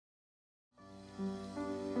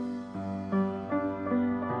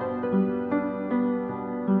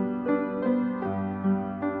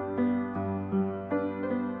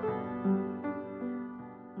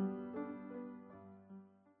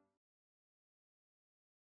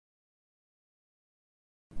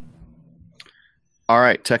All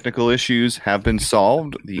right, technical issues have been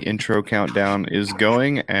solved. The intro countdown is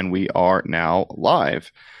going, and we are now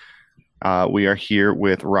live. We are here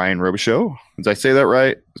with Ryan Robichaux. Did I say that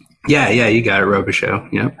right? Yeah, you got it, Robichaux.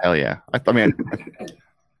 Yeah. Hell yeah. I mean, I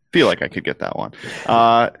feel like I could get that one.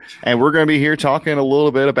 And we're going to be here talking a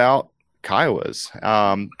little bit about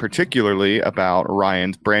Kiowas, particularly about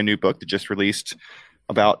Ryan's brand new book that just released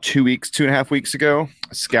about 2.5 weeks ago,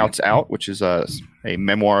 Scouts Out, which is a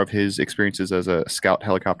memoir of his experiences as a scout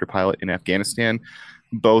helicopter pilot in Afghanistan,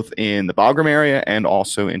 both in the Bagram area and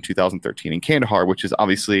also in 2013 in Kandahar, which is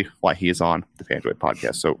obviously why he is on the Panjway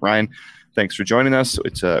podcast. So, Ryan, thanks for joining us.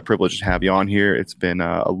 It's a privilege to have you on here. It's been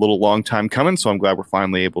a long time coming, so I'm glad we're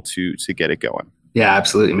finally able to get it going. Yeah,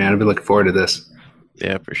 absolutely, man. I've been looking forward to this.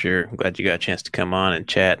 Yeah, for sure. I'm glad you got a chance to come on and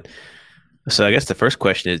chat. So I guess the first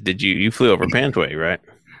question is, did you flew over Panjway, right?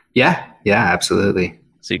 Yeah, absolutely.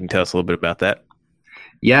 So you can tell us a little bit about that.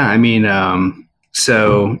 Yeah, I mean,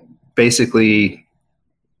 so basically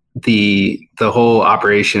the whole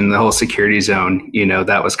operation, the whole security zone,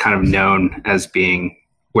 that was kind of known as being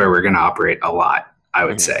where we're going to operate a lot, I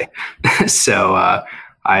would say. So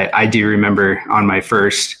I do remember on my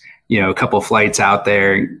first, a couple flights out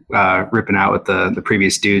there, ripping out with the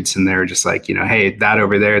previous dudes, and they were just like, hey, that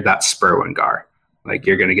over there, that's Spurwingar. Like,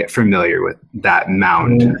 you're going to get familiar with that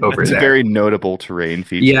mound over there. It's a very notable terrain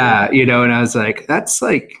feature. Yeah, and I was like, that's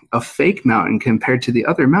like a fake mountain compared to the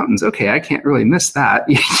other mountains. Okay, I can't really miss that.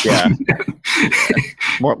 Yeah.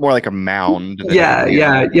 more like a mound. Yeah.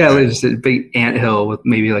 It was just a big anthill with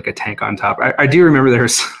maybe like a tank on top. I do remember there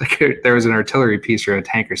was an artillery piece or a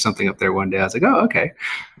tank or something up there one day. I was like, oh, okay.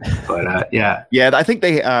 But yeah. Yeah, I think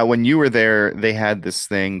they when you were there, they had this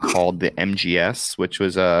thing called the MGS, which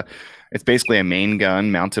was it's basically a main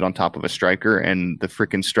gun mounted on top of a striker, and the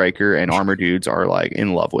freaking striker and armor dudes are like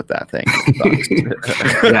in love with that thing.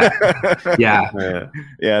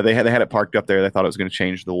 Yeah. They had it parked up there. They thought it was going to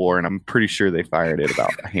change the war, and I'm pretty sure they fired it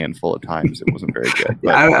about a handful of times. It wasn't very good.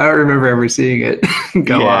 But, I don't remember ever seeing it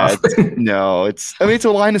go off. No, it's a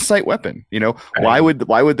line of sight weapon. Right.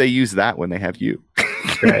 Why would they use that when they have you?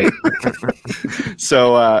 Right.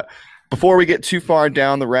 So. Before we get too far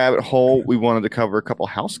down the rabbit hole, we wanted to cover a couple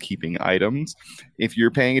housekeeping items. If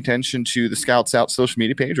you're paying attention to the Scouts Out social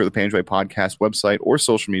media page or the Panjway podcast website or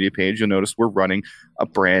social media page, you'll notice we're running a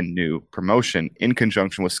brand new promotion in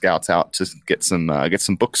conjunction with Scouts Out to get some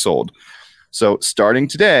books sold. So starting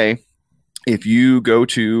today, if you go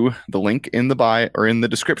to the link in the bio or in the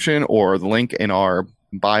description or the link in our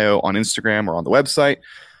bio on Instagram or on the website,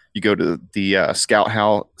 you go to the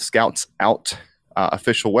Scouts Out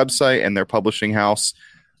official website and their publishing house.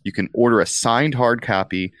 You can order a signed hard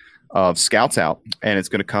copy of Scouts Out, and it's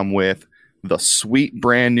going to come with the sweet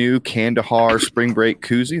brand new Kandahar Spring Break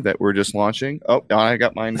koozie that we're just launching. Oh, I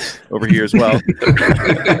got mine over here as well.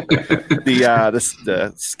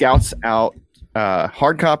 The Scouts Out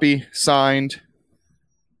hard copy signed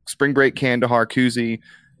Spring Break Kandahar koozie,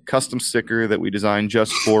 custom sticker that we designed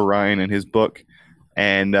just for Ryan and his book.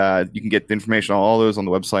 And you can get the information on all those on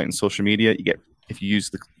the website and social media. If you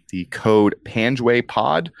use the code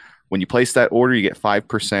PanjwayPod, when you place that order, you get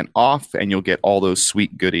 5% off, and you'll get all those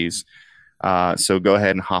sweet goodies. So go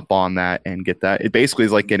ahead and hop on that and get that. It basically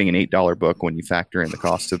is like getting an $8 book when you factor in the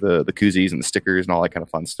cost of the koozies and the stickers and all that kind of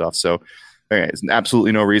fun stuff. So there's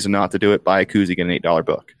absolutely no reason not to do it. Buy a koozie, get an $8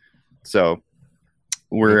 book. So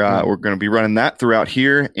we're going to be running that throughout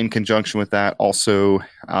here in conjunction with that. Also,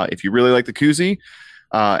 if you really like the koozie,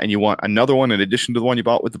 and you want another one in addition to the one you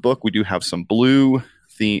bought with the book, we do have some blue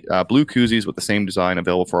koozies with the same design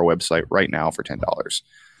available for our website right now for $10.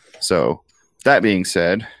 So that being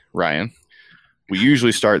said, Ryan, we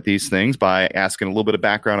usually start these things by asking a little bit of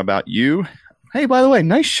background about you. Hey, by the way,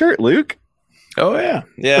 nice shirt, Luke. Oh yeah.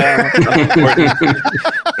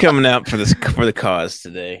 Coming out for the cause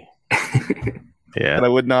today. Yeah, but I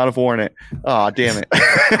would not have worn it. Oh, damn it.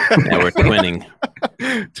 Yeah, we're twinning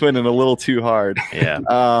a little too hard. Yeah.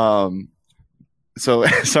 So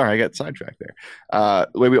sorry, I got sidetracked there.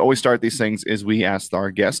 The way we always start these things is we ask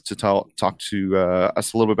our guests to talk to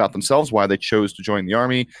us a little bit about themselves, why they chose to join the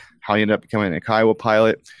Army, how you ended up becoming a Kiowa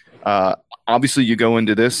pilot. Obviously, you go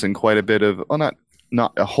into this in quite a bit of, well,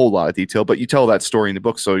 not a whole lot of detail, but you tell that story in the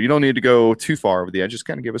book, so you don't need to go too far over the edge. Just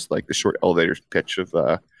kind of give us like the short elevator pitch of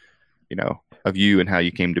of you and how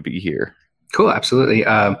you came to be here. Cool, absolutely.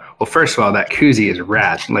 Well, first of all, that koozie is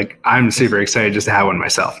rad. Like, I'm super excited just to have one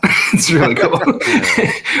myself. It's really cool.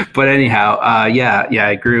 But anyhow,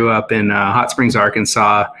 I grew up in Hot Springs,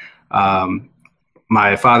 Arkansas.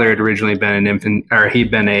 My father had originally been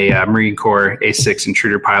he'd been a Marine Corps A6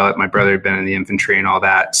 intruder pilot. My brother had been in the infantry and all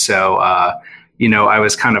that. So, I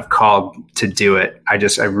was kind of called to do it. I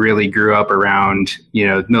really grew up around,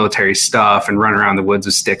 military stuff and run around the woods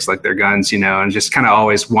with sticks like they're guns, and just kind of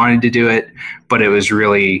always wanted to do it. But it was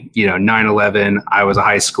really, 9/11. I was a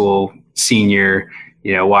high school senior,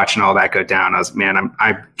 watching all that go down. I was, man,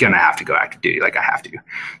 I'm going to have to go active duty. Like I have to.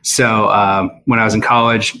 So when I was in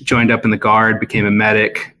college, joined up in the Guard, became a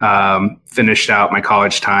medic, finished out my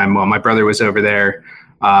college time while my brother was over there.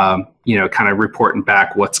 Kind of reporting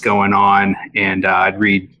back what's going on. And I'd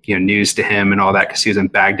read, news to him and all that because he was in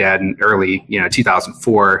Baghdad in early,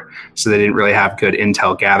 2004. So they didn't really have good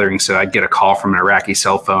intel gathering. So I'd get a call from an Iraqi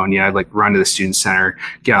cell phone. I'd like run to the student center,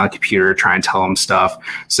 get on the computer, try and tell them stuff.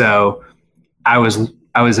 So I was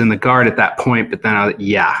in the Guard at that point, but then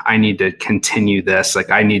I need to continue this. Like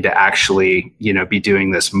I need to actually, be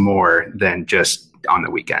doing this more than just on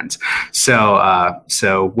the weekends.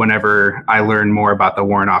 So whenever I learned more about the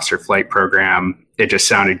Warrant Officer Flight Program, it just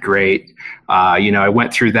sounded great. I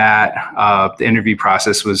went through that. The interview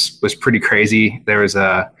process was pretty crazy. There was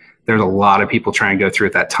a lot of people trying to go through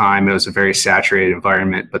at that time. It was a very saturated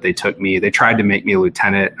environment, but they tried to make me a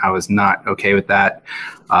lieutenant. I was not okay with that.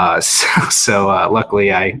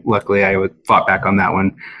 Luckily I fought back on that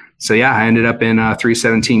one. So yeah, I ended up in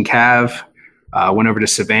 317 Cav, went over to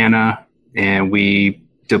Savannah, and we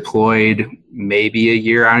deployed maybe a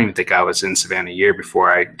year. I don't even think I was in Savannah a year before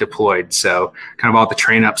I deployed. So kind of all the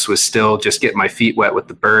train ups was still just getting my feet wet with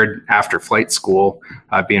the bird after flight school,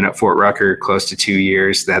 being at Fort Rucker close to 2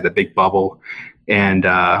 years. They had the big bubble. And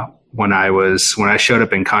when I showed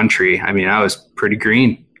up in country, I mean, I was pretty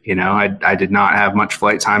green. I did not have much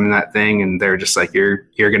flight time in that thing. And they were just like, you're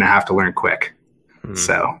going to have to learn quick.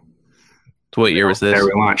 So what year was this? There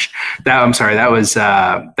we launched. That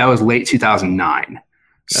was late 2009.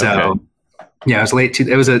 So okay. Yeah, it was late.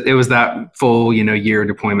 It was that full, year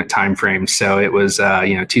deployment time frame. So it was,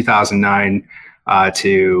 2009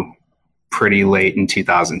 to pretty late in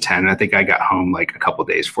 2010. I think I got home like a couple of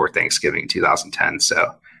days before Thanksgiving in 2010.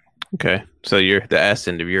 So. Okay. So the ass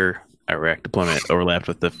end of your Iraq deployment overlapped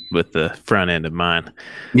with the front end of mine.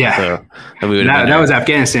 Yeah, so that was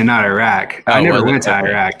Afghanistan, not Iraq. I never went to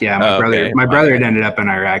Iraq. Yeah, my brother had ended up in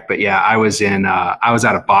Iraq, but yeah, I was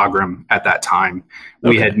out of Bagram at that time.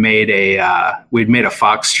 We had made we'd made a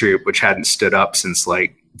Fox troop which hadn't stood up since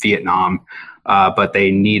like Vietnam, but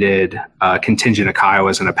they needed a contingent of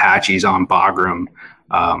Kiowas and Apaches on Bagram.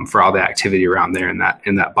 For all the activity around there in that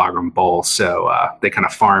Bagram Bowl. So they kind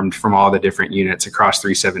of farmed from all the different units across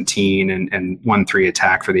 317 and 1-3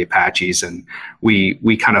 attack for the Apaches. And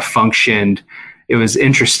we kind of functioned. It was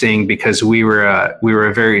interesting because we were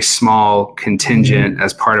a very small contingent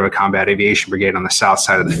as part of a combat aviation brigade on the south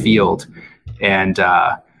side of the field. And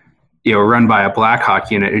run by a Black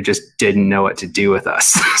Hawk unit who just didn't know what to do with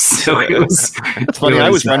us. So it was. It's funny. I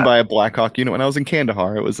was run by a Black Hawk unit when I was in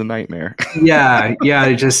Kandahar. It was a nightmare. Yeah.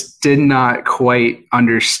 I just did not quite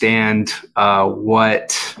understand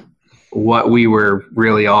what we were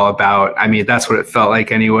really all about. I mean, that's what it felt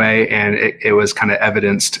like anyway, and it was kind of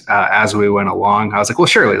evidenced as we went along. I was like, well,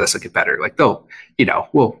 surely this will get better. Like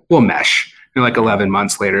we'll mesh. And like 11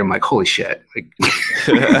 months later, I'm like, holy shit. Like,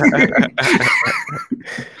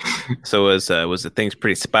 so was the things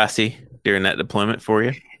pretty spicy during that deployment for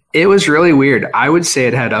you? It was really weird. I would say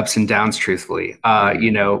it had ups and downs, truthfully.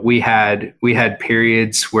 We had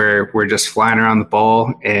periods where we're just flying around the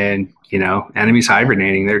bowl and, enemies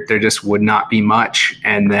hibernating. There just would not be much.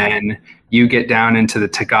 And then you get down into the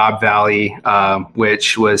Tagab Valley,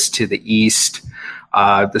 which was to the east.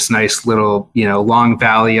 This nice little, long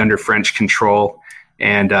valley under French control,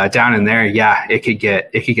 and down in there, yeah, it could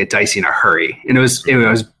get dicey in a hurry. And it was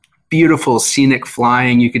beautiful scenic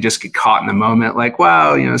flying. You could just get caught in the moment, like,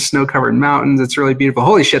 wow, snow-covered mountains. It's really beautiful.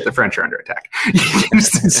 Holy shit, the French are under attack.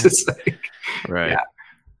 It's just like, right. Yeah.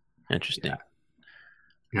 Interesting.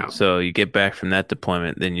 Yeah. So you get back from that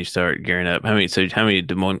deployment, then you start gearing up. How many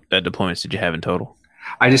deployments did you have in total?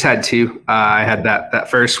 I just had 2. I had that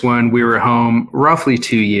first one. We were home roughly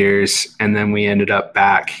 2 years, and then we ended up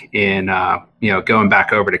back in, going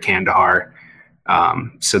back over to Kandahar.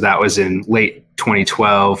 So that was in late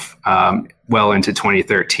 2012, well into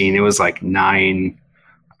 2013. It was like 9,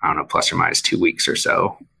 I don't know, plus or minus 2 weeks or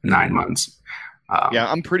so, 9 months. Yeah,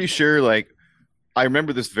 I'm pretty sure. Like, I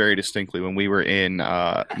remember this very distinctly when we were in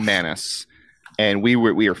Manus. And we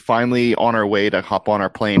were finally on our way to hop on our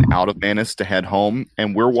plane out of Manus to head home.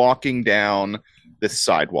 And we're walking down this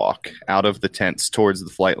sidewalk out of the tents towards the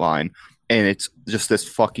flight line. And it's just this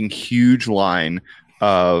fucking huge line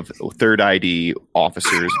of third ID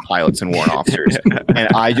officers, pilots, and warrant officers. And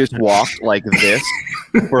I just walked like this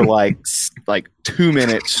for like 2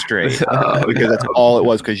 minutes straight because that's all it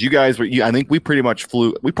was. Because you guys were, I think we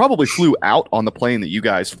probably flew out on the plane that you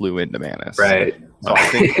guys flew into Manus. Right. So I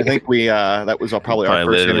think we that was probably our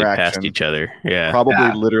first interaction. Past each other. Yeah.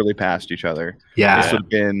 Probably literally past each other. Yeah. This would have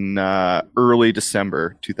been early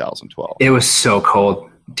December 2012. It was so cold.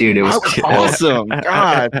 Dude, it was awesome.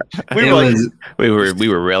 God, we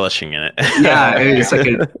were relishing in it. Yeah, it's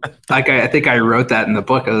like I think I wrote that in the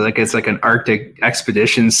book. I was like, it's like an Arctic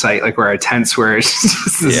expedition site, like where our tents were. It's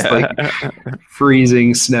just this, like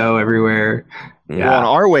freezing snow everywhere. Yeah. Well, on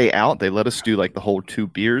our way out, they let us do like the whole 2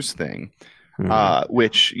 beers thing.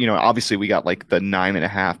 Which, obviously we got like the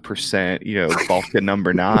 9.5%, Balkan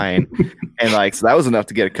number 9. And like, so that was enough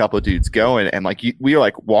to get a couple of dudes going. And like, we were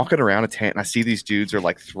like walking around a tent and I see these dudes are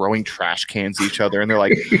like throwing trash cans at each other. And they're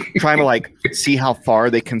like trying to like see how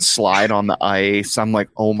far they can slide on the ice. I'm like,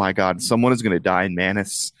 oh my God, someone is going to die in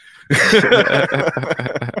Manus.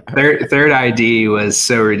 Third ID was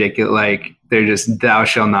so ridiculous. Like they're just, thou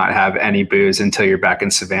shall not have any booze until you're back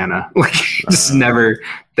in Savannah. Like just never.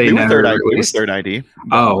 They never released third ID.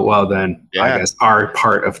 Oh well, then I guess our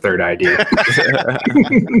part of third ID.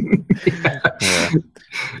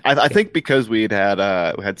 I think because we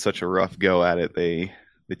had such a rough go at it, they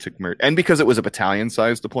took and because it was a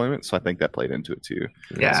battalion-sized deployment, so I think that played into it too.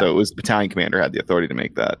 Yeah. So it was the battalion commander had the authority to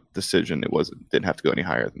make that decision. Didn't have to go any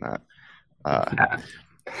higher than that.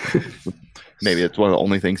 Maybe it's one of the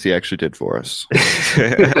only things he actually did for us.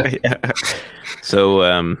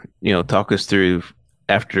 So talk us through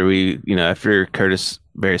after Curtis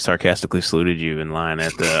very sarcastically saluted you in line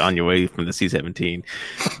on your way from the C-17.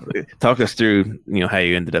 Talk us through how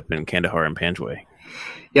you ended up in Kandahar and Panjwai.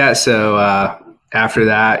 Yeah, so after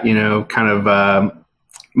that, kind of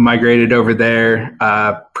migrated over there.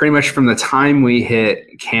 Pretty much from the time we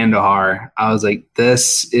hit Kandahar, I was like,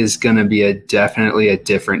 this is going to be definitely a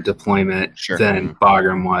different deployment than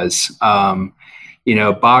Bagram was.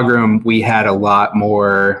 Bagram, we had a lot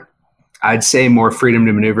more, I'd say more freedom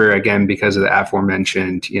to maneuver, again, because of the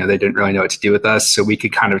aforementioned, they didn't really know what to do with us. So we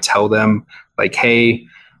could kind of tell them like, hey,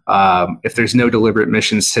 if there's no deliberate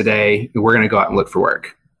missions today, we're going to go out and look for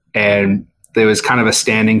work. And there was kind of a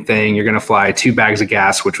standing thing. You're going to fly 2 bags of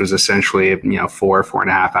gas, which was essentially,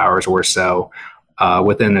 4.5 hours or so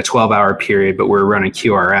within a 12-hour period, but we're running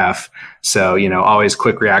QRF. So, always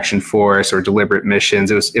quick reaction force or deliberate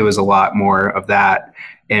missions. It was a lot more of that.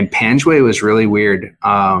 And Panjwai was really weird.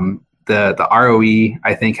 The ROE,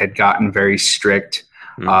 I think, had gotten very strict.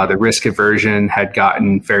 The risk aversion had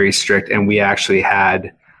gotten very strict. And we actually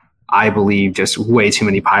had, I believe, just way too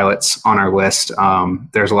many pilots on our list.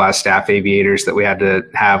 There's a lot of staff aviators that we had to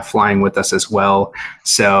have flying with us as well.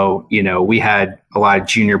 So, we had a lot of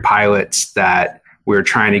junior pilots that we were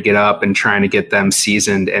trying to get up and trying to get them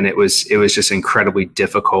seasoned. And it was just incredibly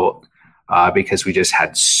difficult because we just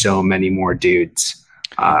had so many more dudes.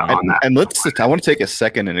 On that. And I want to take a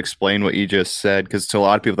second and explain what you just said, because to a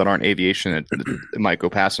lot of people that aren't aviation, it might go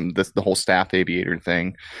past them, the whole staff aviator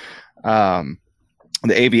thing. The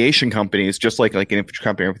aviation companies, just like an infantry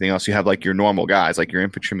company, everything else, you have like your normal guys, like your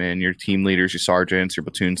infantrymen, your team leaders, your sergeants, your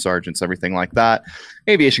platoon sergeants, everything like that.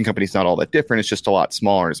 Aviation company's not all that different. It's just a lot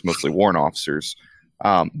smaller. It's mostly warrant officers.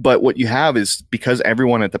 But what you have is, because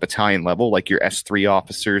everyone at the battalion level, like your S3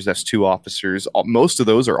 officers, S2 officers, most of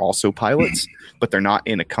those are also pilots, but they're not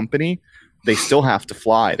in a company. They still have to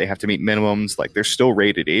fly. They have to meet minimums. Like, they're still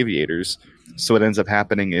rated aviators. So what ends up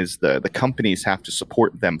happening is the companies have to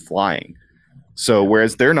support them flying. So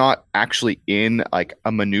whereas they're not actually in like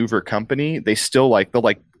a maneuver company, they still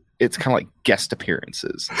it's kind of like guest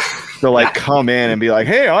appearances. They'll like come in and be like,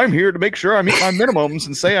 hey, I'm here to make sure I meet my minimums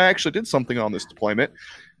and say I actually did something on this deployment.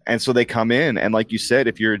 And so they come in, and like you said,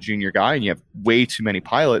 if you're a junior guy and you have way too many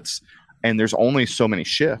pilots and there's only so many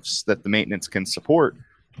shifts that the maintenance can support,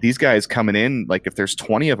 these guys coming in, like if there's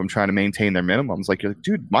 20 of them trying to maintain their minimums, like, you're like,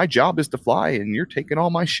 dude, my job is to fly and you're taking all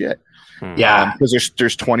my shit. Yeah. Because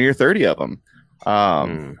there's 20 or 30 of them.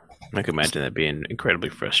 I can imagine that being incredibly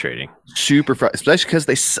frustrating. Super frustrating, especially because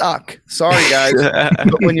they suck. Sorry, guys.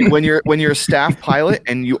 But when you're a staff pilot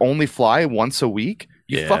and you only fly once a week,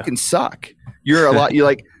 you fucking suck. You're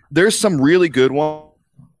like, there's some really good ones,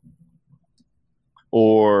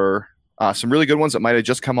 or some really good ones that might have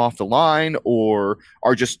just come off the line or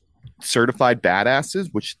are just certified badasses,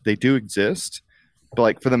 which they do exist. But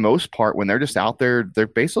like, for the most part, when they're just out there, they're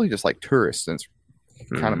basically just like tourists, and it's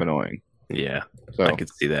kind of annoying. Yeah, so I could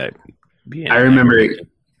see that. I remember.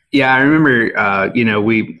 Yeah, I remember.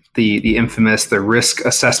 The infamous risk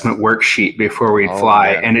assessment worksheet before we'd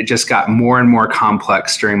fly, and it just got more and more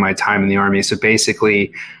complex during my time in the Army. So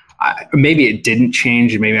basically, maybe it didn't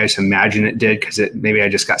change, and maybe I just imagine it did because maybe I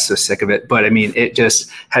just got so sick of it. But I mean, it just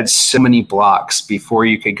had so many blocks before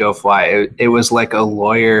you could go fly. It was like a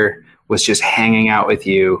lawyer was just hanging out with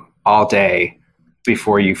you all day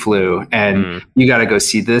before you flew, and you got to go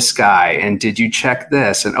see this guy, and did you check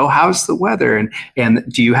this, and oh, how's the weather,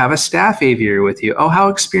 and do you have a staff aviator with you? Oh, how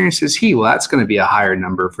experienced is he? Well, that's going to be a higher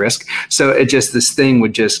number of risk. So it just, this thing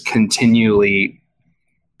would just continually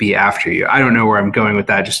be after you. I don't know where I'm going with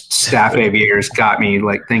that. Just staff aviators got me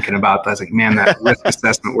like thinking about that. I was like, man, that risk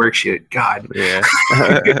assessment worksheet, God. Yeah.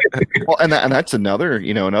 Well, and that's another,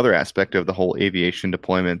 another aspect of the whole aviation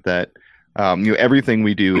deployment that, everything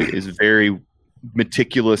we do is very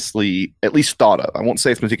meticulously at least thought of. I won't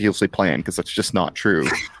say it's meticulously planned because that's just not true.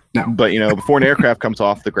 No. But before an aircraft comes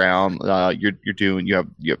off the ground, you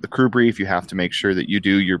have the crew brief. You have to make sure that you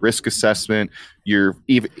do your risk assessment. You're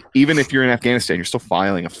even if you're in Afghanistan, you're still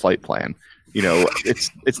filing a flight plan.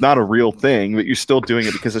 It's not a real thing, but you're still doing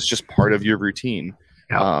it because it's just part of your routine.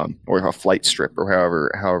 Yeah. Or a flight strip,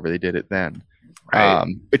 or however they did it then. Right.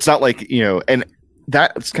 It's not like and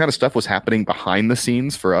that kind of stuff was happening behind the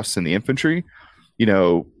scenes for us in the infantry.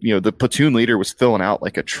 The platoon leader was filling out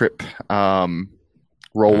like a trip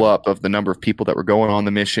roll up of the number of people that were going on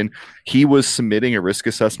the mission. He was submitting a risk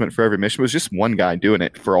assessment for every mission. It was just one guy doing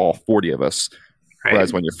it for all 40 of us. Right.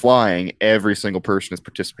 Whereas when you're flying, every single person is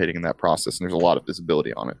participating in that process, and there's a lot of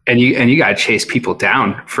visibility on it. And you got to chase people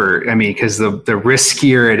down because the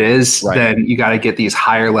riskier it is, right, then you got to get these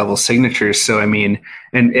higher level signatures. So and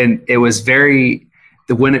it was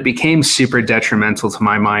when it became super detrimental to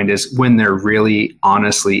my mind is when there really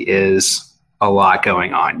honestly is a lot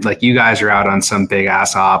going on. Like, you guys are out on some big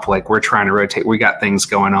ass op, like we're trying to rotate, we got things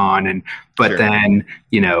going on, but sure, then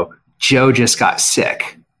Joe just got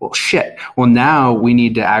sick. Well, shit. Well, now we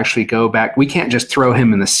need to actually go back. We can't just throw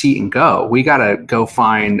him in the seat and go. We got to go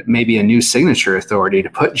find maybe a new signature authority to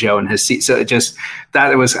put Joe in his seat. So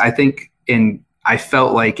I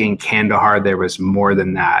felt like in Kandahar, there was more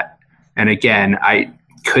than that. And again, I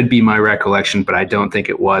could be my recollection, but I don't think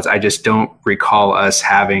it was. I just don't recall us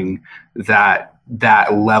having that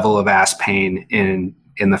level of ass pain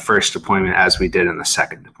in the first deployment as we did in the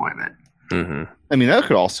second deployment. Mm-hmm. I mean, that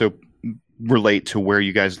could also relate to where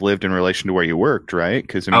you guys lived in relation to where you worked, right?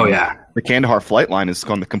 Because the Kandahar flight line is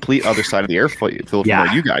on the complete other side of the airfield from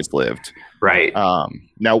where you guys lived. Right.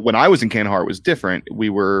 Now, when I was in Kandahar, it was different. We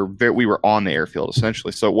were on the airfield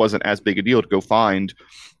essentially, so it wasn't as big a deal to go find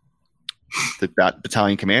that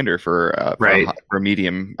battalion commander for a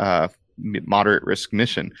medium, moderate risk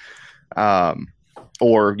mission,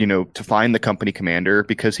 or to find the company commander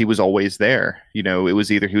because he was always there. It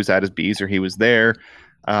was either he was at his B's or he was there.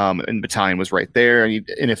 And the battalion was right there. And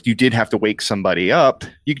if you did have to wake somebody up,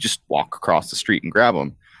 you could just walk across the street and grab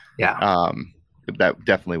them. Yeah. That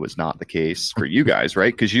definitely was not the case for you guys,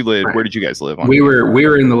 right? Because you lived. Right. Where did you guys live? We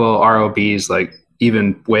were in the little ROBs, like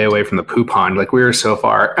even way away from the poo pond. Like, we were so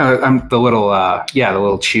far. The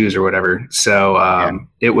little chews or whatever. So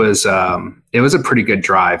it was a pretty good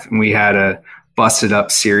drive, and we had a busted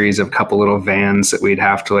up series of couple little vans that we'd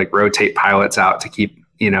have to like rotate pilots out to keep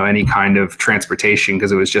any kind of transportation,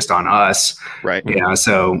 because it was just on us. Right.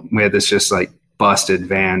 So we had this just like busted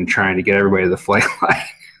van trying to get everybody to the flight line.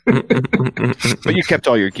 But you kept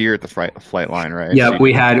all your gear at the flight line, right? Yeah,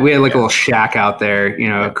 we had a little shack out there,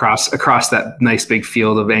 across that nice big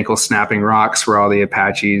field of ankle snapping rocks where all the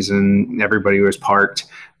Apaches and everybody was parked.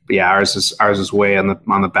 But yeah, ours was way on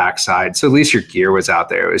the backside. So at least your gear was out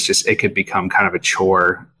there. It was just, it could become kind of a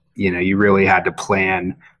chore. You really had to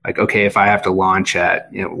plan, like, okay, if I have to launch at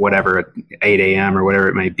whatever 8 a.m. or whatever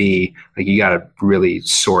it may be, like, you got to really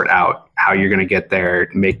sort out how you're going to get there,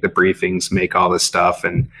 make the briefings, make all this stuff,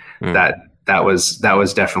 and that was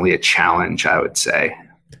definitely a challenge, I would say.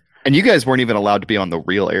 And you guys weren't even allowed to be on the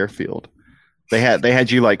real airfield. They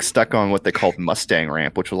had you like stuck on what they called Mustang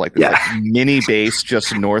Ramp, which was like this like mini base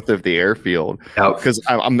just north of the airfield. Because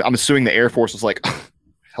I'm assuming the Air Force was like,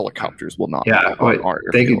 helicopters will not. Yeah,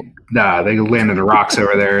 they can land in the rocks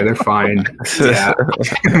over there. They're fine. Yeah.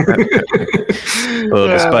 Well,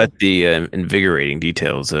 despite the invigorating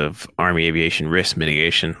details of Army aviation risk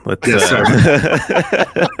mitigation, let's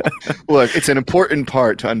look. It's an important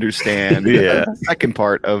part to understand. The second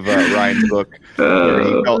part of Ryan's book, where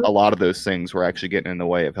he felt a lot of those things were actually getting in the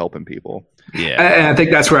way of helping people. Yeah, and I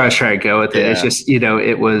think that's where I was trying to go with it. It's just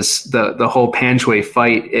it was the whole Panjwai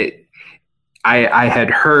fight. I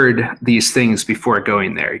had heard these things before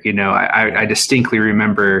going there. I distinctly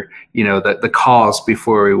remember, the calls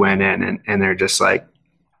before we went in, and they're just like,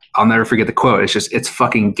 I'll never forget the quote. It's just, it's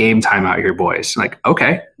fucking game time out here, boys. Like,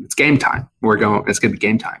 okay, it's game time. It's going to be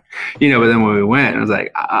game time. But then when we went, I was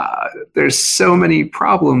like, there's so many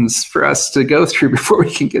problems for us to go through before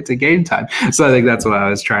we can get to game time. So I think that's why I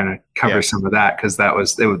was trying to cover some of that, because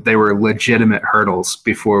they were legitimate hurdles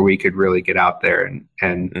before we could really get out there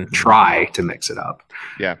and try to mix it up.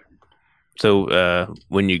 Yeah. So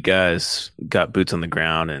when you guys got boots on the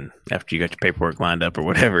ground and after you got your paperwork lined up or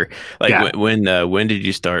whatever, like when did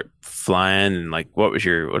you start flying, and like what was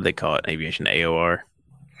what do they call it, aviation AOR?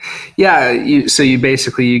 Yeah, so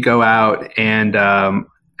you go out and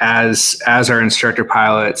as our instructor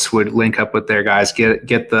pilots would link up with their guys, get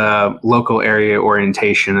the local area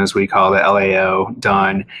orientation, as we call the LAO,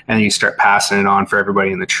 done, and you start passing it on for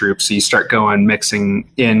everybody in the troop. So you start mixing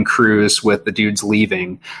in crews with the dudes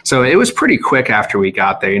leaving. So it was pretty quick after we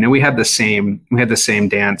got there. We had the same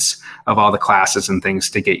dance of all the classes and things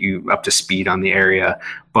to get you up to speed on the area.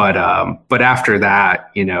 But after that,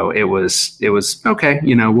 it was okay.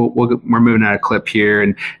 We're moving at a clip here,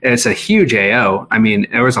 and it's a huge AO. I mean,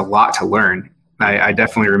 there was a lot to learn. I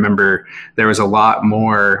definitely remember there was a lot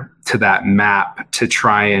more to that map to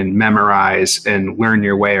try and memorize and learn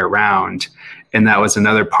your way around. And that was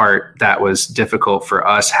another part that was difficult for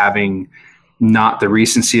us, having not the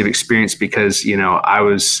recency of experience, because,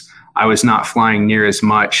 I was not flying near as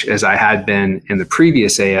much as I had been in the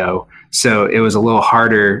previous AO. So it was a little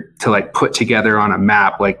harder to like put together on a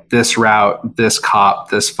map, like this route, this COP,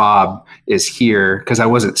 this FOB is here, because I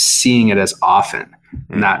wasn't seeing it as often.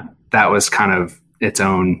 And that was kind of its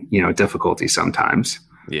own, difficulty sometimes.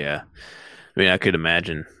 Yeah. I mean, I could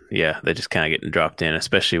imagine. Yeah. They're just kind of getting dropped in,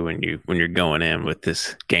 especially when you're going in with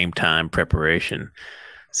this game time preparation.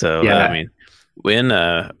 So, yeah.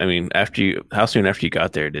 How soon after you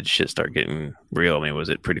got there did shit start getting real? I mean, was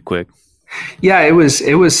it pretty quick? Yeah, it was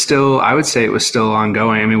still, I would say it was still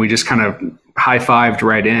ongoing. I mean, we just kind of high-fived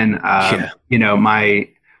right in.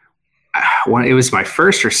 It was my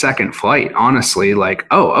first or second flight, honestly, like,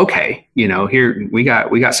 oh, okay. Here we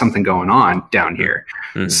got something going on down here.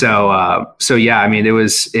 Mm-hmm. So yeah, I mean, it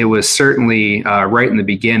was certainly right in the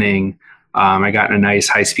beginning. I got in a nice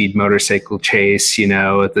high-speed motorcycle chase,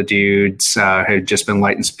 with the dudes who had just been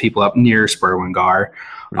lighting some people up near Spurwingar.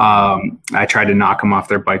 I tried to knock them off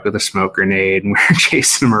their bike with a smoke grenade, and we were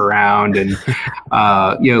chasing them around. And,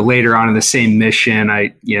 later on in the same mission,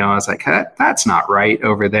 I was like, that's not right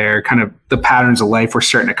over there. Kind of the patterns of life were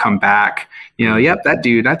starting to come back. Yep, that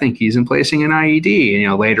dude, I think he's emplacing an IED.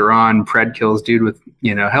 And, later on, Pred kills dude with,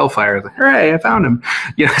 Hellfire. I was like, hooray, I found him.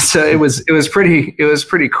 So it was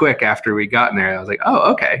pretty quick after we got in there. I was like,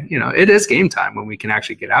 oh, okay. It is game time when we can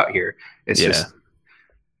actually get out here. It's just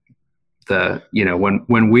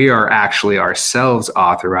when we are actually ourselves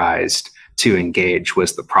authorized to engage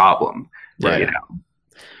was the problem. Right. I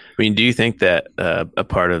mean, do you think that a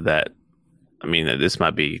part of that, I mean, this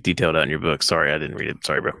might be detailed out in your book. Sorry, I didn't read it.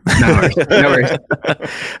 Sorry, bro. No worries.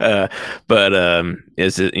 But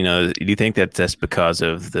is it, do you think that that's because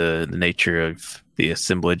of the nature of the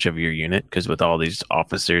assemblage of your unit? Because with all these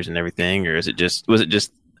officers and everything, or was it just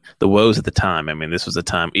the woes at the time? I mean, this was the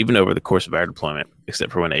time, even over the course of our deployment,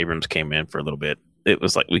 except for when Abrams came in for a little bit, it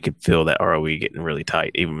was like we could feel that ROE getting really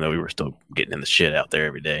tight, even though we were still getting in the shit out there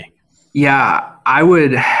every day. Yeah, I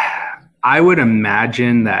would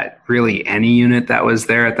imagine that really any unit that was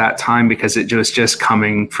there at that time, because it was just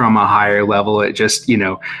coming from a higher level. It just,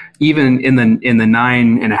 even in the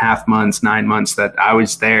 9 months that I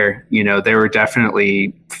was there, there were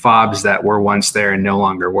definitely FOBs that were once there and no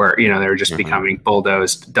longer were. They were just becoming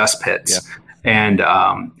bulldozed dust pits. Yeah. And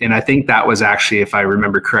I think that was actually, if I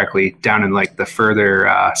remember correctly, down in like the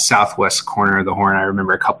further southwest corner of the Horn. I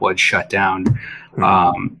remember a couple had shut down.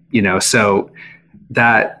 So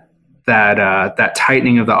that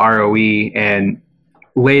tightening of the ROE, and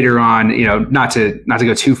later on, not to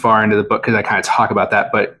go too far into the book, because I kind of talk about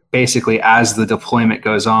that, but basically as the deployment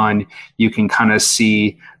goes on, you can kind of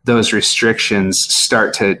see those restrictions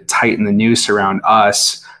start to tighten the noose around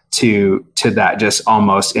us to that just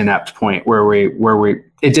almost inept point where we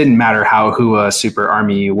it didn't matter who a super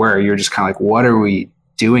army you were. You're just kind of like, what are we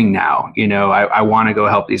doing now? I want to go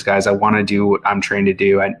help these guys. I want to do what I'm trained to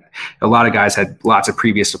do. And a lot of guys had lots of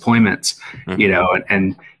previous deployments,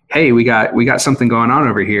 and hey, we got something going on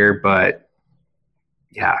over here, but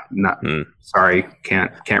yeah, sorry,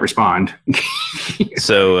 can't respond.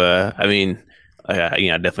 So, I mean, I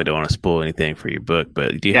definitely don't want to spoil anything for your book,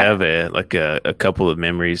 but do you have a couple of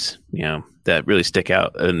memories, that really stick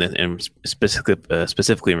out, and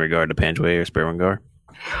specifically in regard to Panjwai or Spurwingar?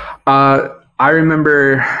 I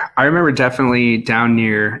remember definitely down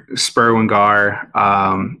near Spurwingar.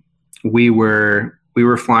 We were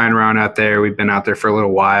were flying around out there. We've been out there for a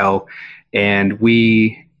little while, and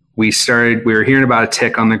we were hearing about a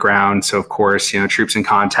tick on the ground. So of course, troops in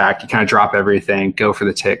contact, you kind of drop everything, go for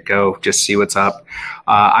the tick, go just see what's up.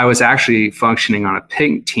 I was actually functioning on a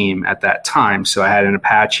pink team at that time. So I had an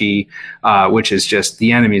Apache, which is just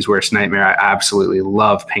the enemy's worst nightmare. I absolutely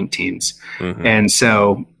love pink teams. Mm-hmm. And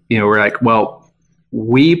so, we're like, well,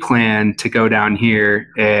 we plan to go down here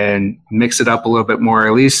and mix it up a little bit more.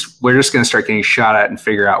 At least we're just going to start getting shot at and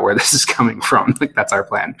figure out where this is coming from. Like, that's our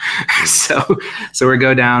plan. So we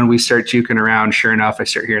go down, we start juking around. Sure enough, I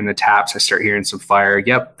start hearing the taps. I start hearing some fire.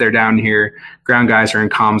 Yep, they're down here. Ground guys are in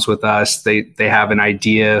comms with us. They have an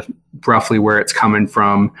idea roughly where it's coming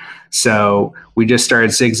from. So we just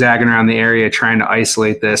started zigzagging around the area, trying to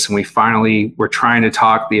isolate this. And we finally were trying to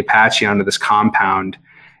talk the Apache onto this compound.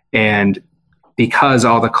 And because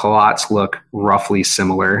all the calots look roughly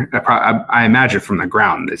similar, I imagine from the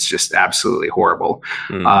ground, it's just absolutely horrible.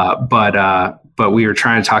 But we were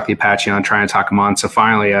trying to talk the Apache on, trying to talk him on. So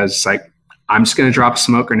finally, I was like, I'm just going to drop a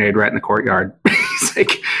smoke grenade right in the courtyard. He's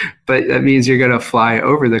like, but that means you're going to fly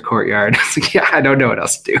over the courtyard. I was like, yeah, I don't know what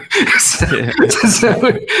else to do. So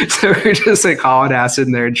we're just like hauling ass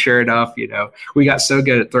in there. And sure enough, we got so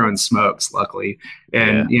good at throwing smokes, luckily.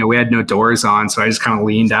 And, we had no doors on. So I just kind of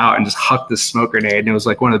leaned out and just hucked this smoke grenade. And it was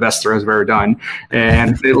like one of the best throws I've ever done.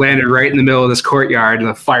 And it landed right in the middle of this courtyard. And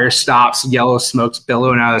the fire stops, yellow smoke's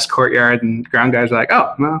billowing out of this courtyard. And ground guys are like,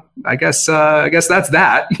 oh, well, I guess that's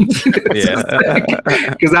that.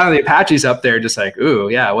 Because now the Apache's up there just like, ooh,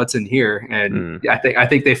 yeah, what's in here? And I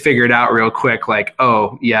think they figured out real quick, like,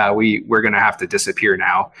 oh, yeah, we're going to have to disappear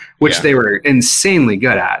now, which they were insanely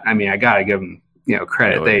good at. I mean, I got to give them,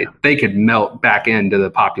 credit. They could melt back into the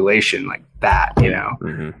population like that,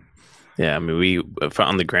 Mm-hmm. Yeah, I mean, we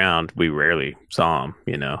on the ground, we rarely saw them,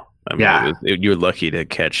 I mean, you were lucky to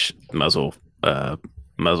catch muzzle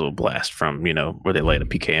blast from, where they laid a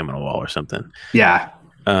PKM on a wall or something. Yeah.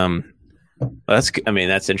 That's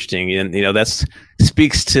interesting. And, that's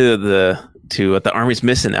speaks to what the Army's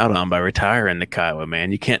missing out on by retiring the Kiowa,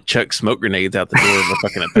 man. You can't chuck smoke grenades out the door of a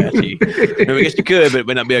fucking Apache. I mean, I guess you could, but it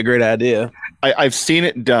might not be a great idea. I've seen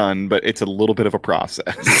it done, but it's a little bit of a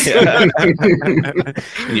process. And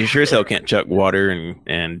you sure as hell can't chuck water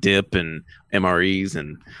and dip and MREs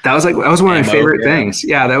and that was one of my favorite things.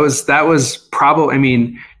 Yeah, that was probably. I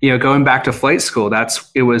mean, going back to flight school,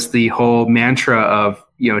 it was the whole mantra of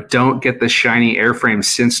don't get the shiny airframe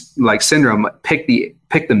syndrome. Pick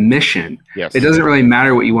the mission. Yes. It doesn't really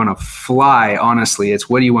matter what you want to fly. Honestly, it's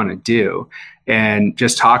what do you want to do. And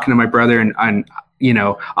just talking to my brother and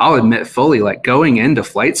I'll admit fully, like going into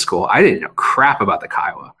flight school, I didn't know crap about the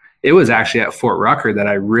Kiowa. It was actually at Fort Rucker that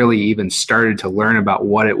I really even started to learn about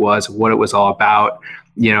what it was all about,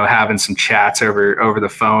 having some chats over the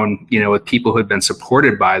phone, with people who had been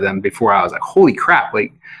supported by them before. I was like, holy crap,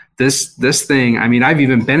 like this thing. I mean, I've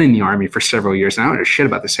even been in the Army for several years and I don't know shit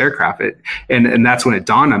about this aircraft. And that's when it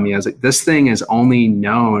dawned on me. I was like, this thing is only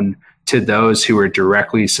known to those who are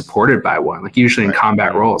directly supported by one, like usually in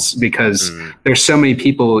combat roles, because there's so many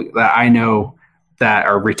people that I know that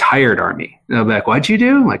are retired Army. And they'll be like, what'd you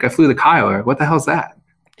do? Like, I flew the Kiowa. What the hell's that?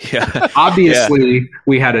 Yeah. Obviously,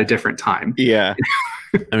 we had a different time. Yeah.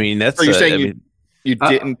 I mean, that's... So you're saying you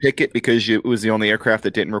didn't pick it because it was the only aircraft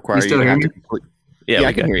that didn't require you to have to complete... Yeah,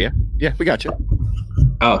 I can hear you. Yeah, we got you.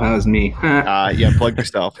 Oh, that was me. Yeah, plug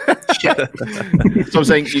yourself. So I'm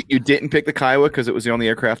saying you didn't pick the Kiowa because it was the only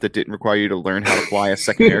aircraft that didn't require you to learn how to fly a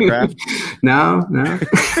second aircraft? No.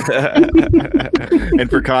 And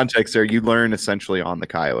for context there, you learn essentially on the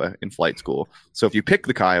Kiowa in flight school. So if you pick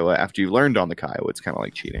the Kiowa after you learned on the Kiowa, it's kind of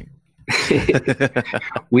like cheating.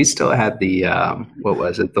 We still had the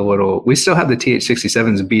we still had the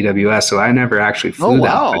TH-67s and BWS, so I never actually flew that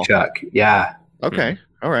Alpha Chuck. Yeah. Okay.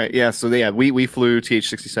 All right. Yeah. So we flew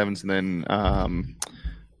TH-67s and then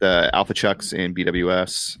the Alpha Chucks in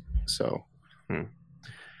BWS. So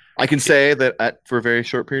I can say that for a very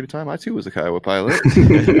short period of time, I too was a Kiowa pilot.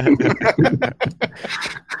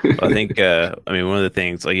 I think one of the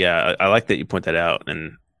things, I like that you point that out,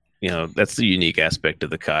 and that's the unique aspect of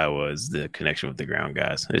the Kiowa is the connection with the ground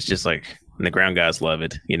guys. It's just like, and the ground guys love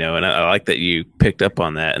it, and I like that you picked up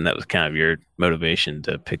on that, and that was kind of your motivation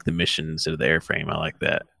to pick the mission instead of the airframe. I like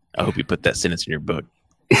that. I hope you put that sentence in your book.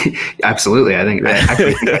 Absolutely, I think I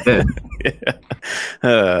did.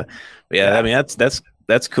 I mean,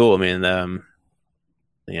 that's cool. I mean, I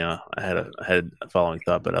had a following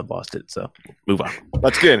thought, but I've lost it. So move on.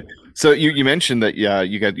 That's good. So you mentioned that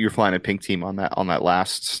you're flying a pink team on that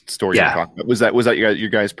last story you talked about. Was that your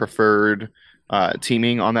guys' preferred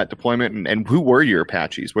teaming on that deployment? And who were your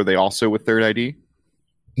Apaches? Were they also with Third ID?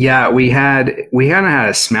 Yeah, we hadn't had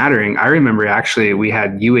a smattering. I remember actually we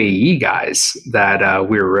had UAE guys that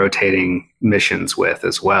we were rotating missions with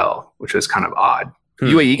as well, which was kind of odd.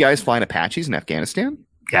 UAE guys flying Apaches in Afghanistan?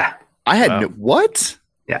 Yeah. I had what?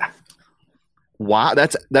 Yeah. Wow,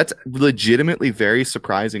 that's legitimately very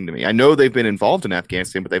surprising to me. I know they've been involved in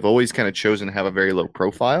Afghanistan, but they've always kind of chosen to have a very low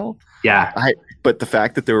profile. Yeah. But the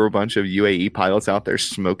fact that there were a bunch of UAE pilots out there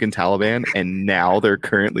smoking Taliban, and now they're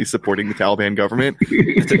currently supporting the Taliban government,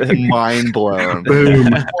 mind blown. Boom.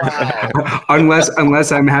 Wow.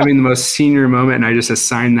 unless I'm having the most senior moment and I just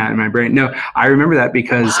assign that in my brain. No, I remember that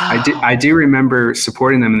because I do remember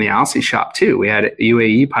supporting them in the ALSI shop too. We had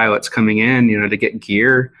UAE pilots coming in, to get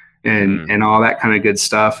gear and all that kind of good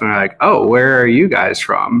stuff. And I'm like, oh, where are you guys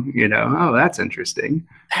from? Oh, that's interesting.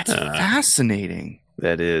 That's fascinating.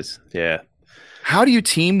 That is, yeah. How do you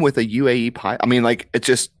team with a UAE pilot? I mean, like, it's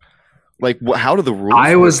just like, how do the rules?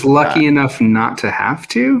 I was lucky enough not to have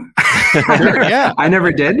to. Yeah, I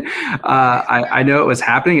never did. I know it was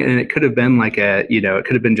happening, and it could have been like it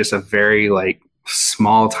could have been just a very like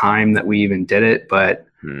small time that we even did it, but.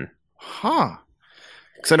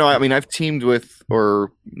 Because I mean, I've teamed with,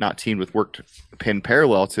 or not teamed with, worked in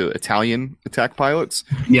parallel to Italian attack pilots.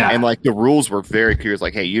 Yeah. And like the rules were very clear. It's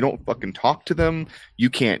like, hey, you don't fucking talk to them.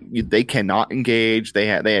 They cannot engage. They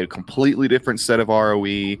had a completely different set of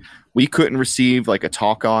ROE. We couldn't receive like a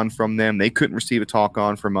talk on from them. They couldn't receive a talk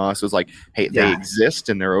on from us. It was like, hey, they exist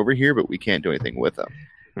and they're over here, but we can't do anything with them.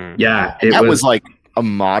 Yeah. That was like a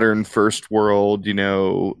modern first world,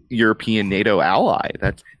 European NATO ally.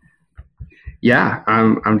 Yeah,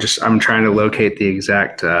 I'm trying to locate the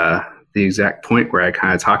exact point where I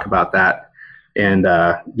kind of talk about that, and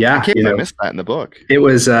I missed that in the book. It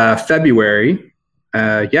was February,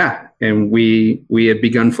 and we had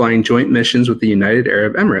begun flying joint missions with the United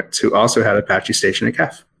Arab Emirates, who also had Apache station at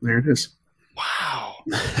Kef. There it is. Wow,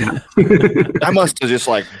 I must have just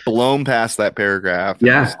like blown past that paragraph.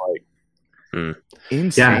 Yeah,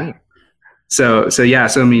 insane. Yeah. So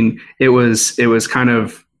I mean, it was kind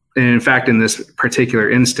of. And in fact, in this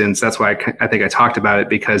particular instance, that's why I think I talked about it,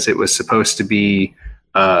 because it was supposed to be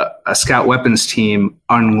a scout weapons team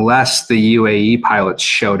unless the UAE pilots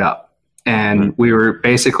showed up. And we were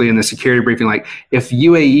basically in the security briefing like, if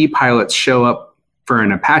UAE pilots show up for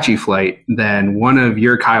an Apache flight, then one of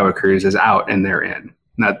your Kiowa crews is out and they're in.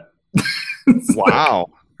 Wow.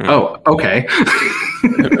 Oh, okay.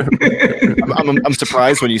 I'm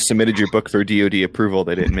surprised when you submitted your book for DoD approval,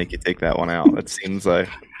 they didn't make you take that one out. That seems like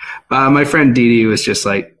my friend Dee was just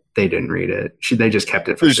like, they didn't read it. They just kept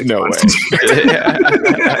it for There's 6 no months. way.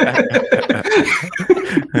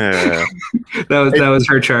 That was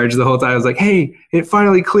her charge the whole time. I was like, hey, it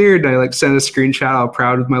finally cleared. And I like sent a screenshot all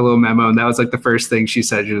proud with my little memo. And that was like the first thing she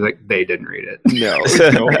said. She was like, they didn't read it. No.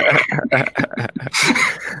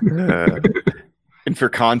 And for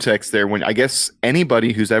context there, when I guess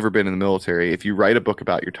anybody who's ever been in the military, if you write a book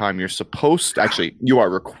about your time, you are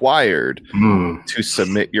required to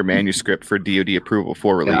submit your manuscript for DoD approval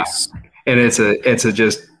for release. Yeah. And it's a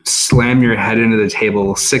just slam your head into the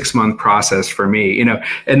table 6-month process for me,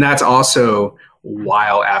 and that's also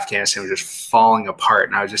while Afghanistan was just falling apart.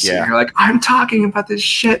 And I was just sitting here like, I'm talking about this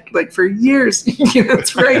shit like for years.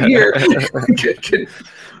 It's right here.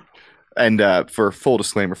 And for full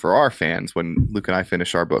disclaimer for our fans, when Luke and I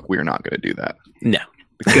finish our book, we are not going to do that. No.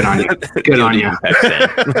 Good on you. Good on you.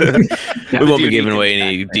 We won't be giving away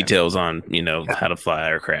any details on, how to fly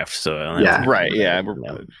aircraft. So right. Yeah.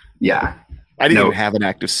 Yeah. I didn't even have an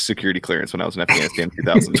active security clearance when I was in Afghanistan in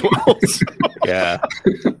 2012. So. Yeah.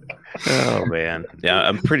 Oh man. Yeah.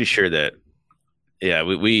 I'm pretty sure that,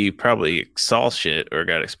 we probably saw shit or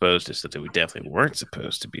got exposed to stuff that we definitely weren't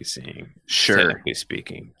supposed to be seeing. Sure. Technically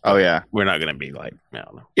speaking. Oh yeah. We're not going to be like, I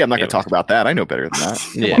don't know. Yeah, I'm not going to talk about that. I know better than that.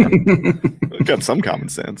 Yeah. I've got some common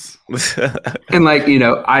sense. And like,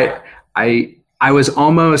 I was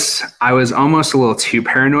almost a little too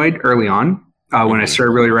paranoid early on when I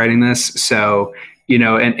started really writing this. So,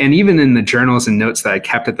 and even in the journals and notes that I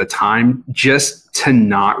kept at the time, just to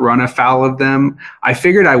not run afoul of them, I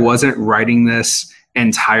figured I wasn't writing this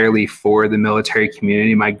entirely for the military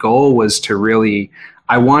community. My goal was to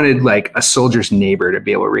I wanted like a soldier's neighbor to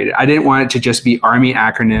be able to read it. I didn't want it to just be Army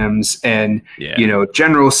acronyms and,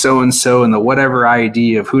 General so-and-so and the whatever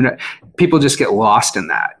ID of people just get lost in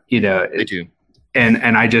that, They do. And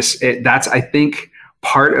that's, I think,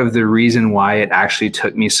 part of the reason why it actually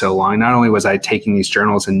took me so long. Not only was I taking these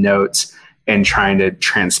journals and notes, and trying to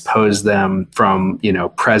transpose them from,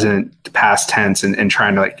 present to past tense and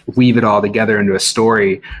trying to like weave it all together into a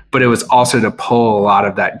story. But it was also to pull a lot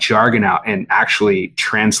of that jargon out and actually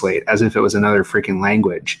translate as if it was another freaking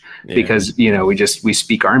language, because, we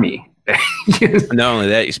speak Army. Not only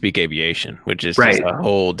that, you speak aviation, which is just a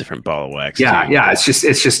whole different ball of wax. Yeah, too. Yeah. It's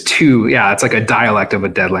just too. Yeah, it's like a dialect of a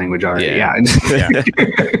dead language already. Yeah.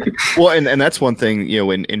 Well, and that's one thing,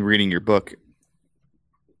 in reading your book,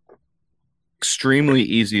 extremely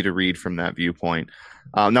easy to read from that viewpoint.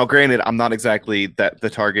 Now, granted, I'm not exactly the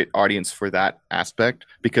target audience for that aspect,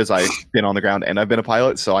 because I've been on the ground and I've been a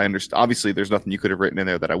pilot, so I understand. Obviously, there's nothing you could have written in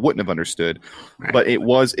there that I wouldn't have understood, but it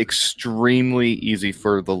was extremely easy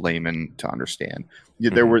for the layman to understand.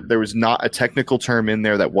 There was not a technical term in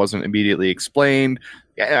there that wasn't immediately explained.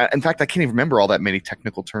 In fact, I can't even remember all that many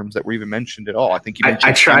technical terms that were even mentioned at all. I think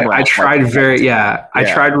I tried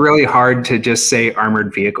really hard to just say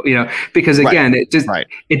armored vehicle, because again, it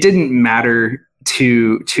didn't matter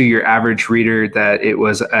to your average reader that it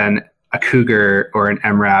was a Cougar or an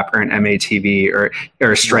MRAP or an MATV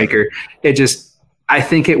or a Striker. I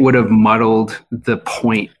think it would have muddled the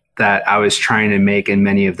point that I was trying to make in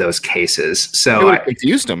many of those cases. So I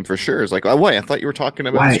confused them for sure. It's like, oh wait, I thought you were talking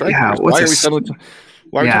about Strikers. Yeah, why are we suddenly?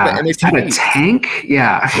 Why are we talking about MATV? Is that a tank?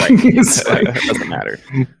 Yeah, right. It doesn't matter.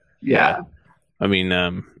 Yeah. I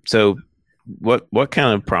mean, so what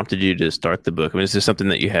kind of prompted you to start the book? I mean, is this something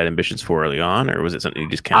that you had ambitions for early on, or was it something you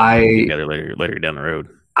just kind of put together later down the road?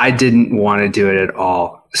 I didn't want to do it at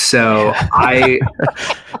all. So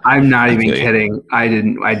I'm not even kidding. I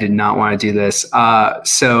did not want to do this.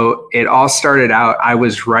 So it all started out, I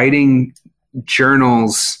was writing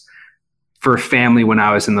journals for family when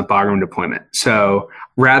I was in the Bagram deployment. So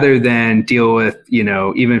rather than deal with,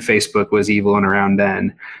 even Facebook was evil and around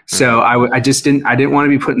then. So I didn't want to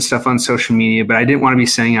be putting stuff on social media, but I didn't want to be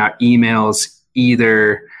sending out emails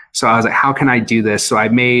either. So I was like, how can I do this? So I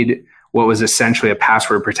made what was essentially a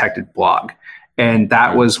password protected blog. And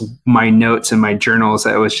that was my notes and my journals.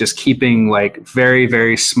 I was just keeping like very,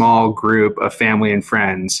 very small group of family and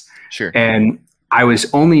friends. Sure. And I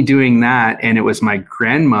was only doing that. And it was my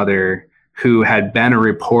grandmother who had been a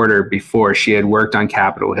reporter before. She had worked on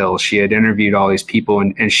Capitol Hill. She had interviewed all these people,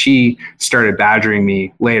 and she started badgering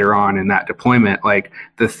me later on in that deployment. Like,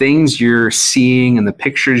 the things you're seeing and the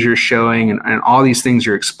pictures you're showing and all these things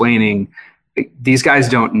you're explaining, these guys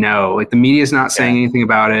don't know. Like, the media is not saying anything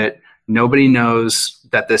about it. Nobody knows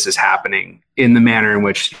that this is happening in the manner in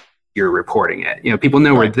which you're reporting it. People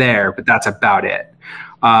know we're there, but that's about it.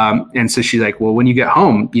 And so she's like, well, when you get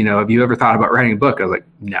home, have you ever thought about writing a book? I was like,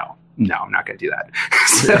 no, I'm not going to do that.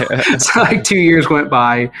 so like 2 years went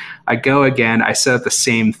by. I go again. I set up the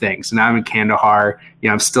same thing. So now I'm in Kandahar.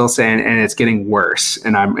 I'm still saying, and it's getting worse.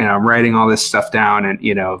 And I'm writing all this stuff down, and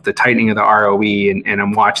the tightening of the ROE, and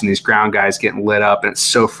I'm watching these ground guys getting lit up, and it's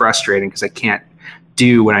so frustrating because I can't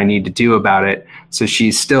do what I need to do about it. So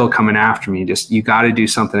she's still coming after me. Just, you got to do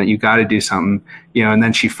something. And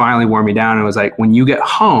then she finally wore me down and was like, when you get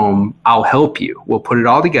home, I'll help you. We'll put it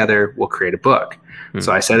all together. We'll create a book.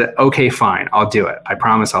 So I said, okay, fine, I'll do it. I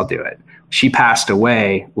promise I'll do it. She passed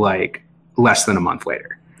away like less than a month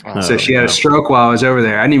later. So she had a stroke while I was over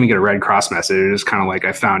there. I didn't even get a Red Cross message. It was kind of like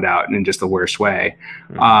I found out in just the worst way.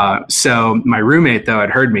 So my roommate, though,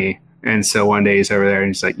 had heard me. And so one day he's over there and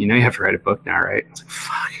he's like, you have to write a book now, right? I was like,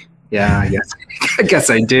 fuck. Yeah, I guess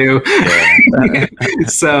I do. Yeah.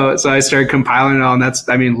 So I started compiling it all,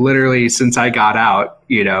 and literally since I got out,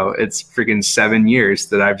 it's freaking 7 years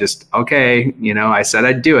that I've just, I said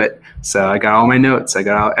I'd do it. So I got all my notes, I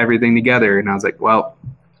got everything together, and I was like, well,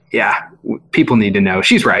 yeah, people need to know.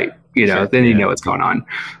 She's right. Sure, they need to know what's going on.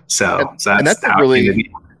 So that's how it came to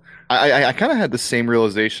be. I kind of had the same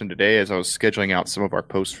realization today as I was scheduling out some of our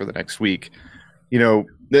posts for the next week.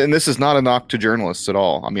 And this is not a knock to journalists at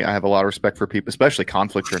all. I mean, I have a lot of respect for people, especially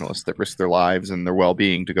conflict journalists, that risk their lives and their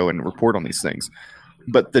well-being to go and report on these things.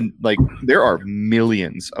 But there are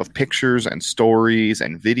millions of pictures and stories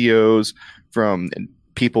and videos from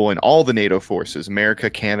people in all the NATO forces, America,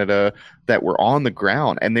 Canada, that were on the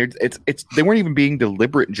ground, and they weren't even being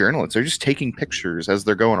deliberate journalists. They're just taking pictures as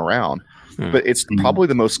they're going around. But it's probably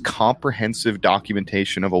the most comprehensive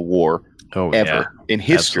documentation of a war ever in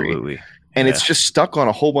history. Absolutely. And it's just stuck on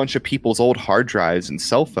a whole bunch of people's old hard drives and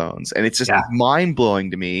cell phones. And it's just mind-blowing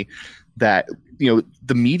to me that,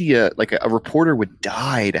 the media, like a reporter would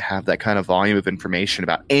die to have that kind of volume of information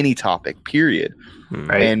about any topic, period.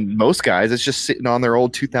 Right. And most guys, it's just sitting on their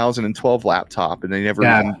old 2012 laptop, and they never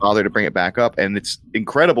even bother to bring it back up. And it's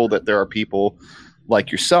incredible that there are people like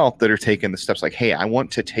yourself that are taking the steps like, hey, I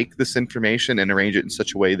want to take this information and arrange it in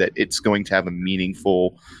such a way that it's going to have a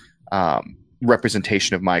meaningful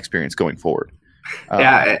representation of my experience going forward.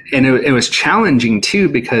 Yeah, and it was challenging too,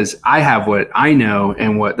 because I have what I know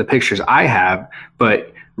and what the pictures I have,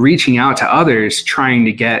 but reaching out to others, trying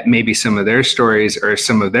to get maybe some of their stories or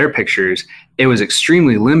some of their pictures, it was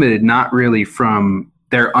extremely limited, not really from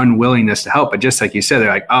their unwillingness to help, but just like you said, they're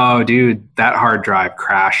like, oh dude, that hard drive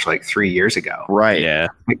crashed like 3 years ago. Right. Yeah.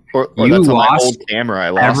 Or you that's on my lost old camera. I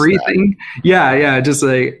lost everything. That. Yeah. Just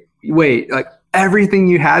like, wait, like everything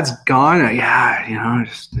you had's gone. Yeah.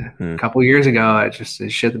 Just a couple years ago, I just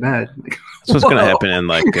shit the bed. Like, so what's going to happen in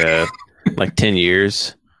like 10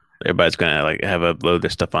 years? Everybody's going to like have upload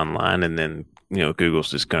their stuff online, and then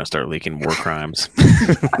Google's just going to start leaking war crimes.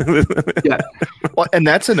 Yeah. Well, and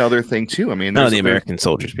that's another thing too. I mean, on the American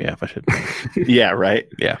soldiers' behalf, I should. Yeah. Right.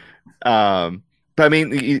 Yeah. But I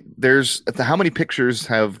mean, there's how many pictures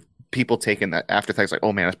have people taken that after things like,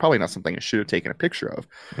 oh man, that's probably not something I should have taken a picture of,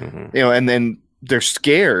 and then they're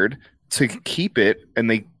scared to keep it,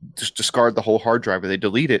 and they just discard the whole hard drive or they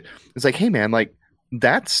delete it. It's like, hey man, like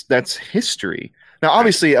that's history. Now,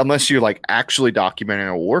 obviously, unless you're like actually documenting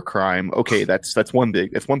a war crime, okay, that's one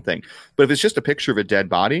thing. But if it's just a picture of a dead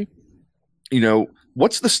body,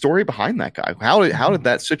 what's the story behind that guy? How did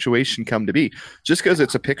that situation come to be? Just because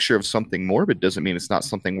it's a picture of something morbid doesn't mean it's not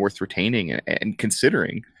something worth retaining and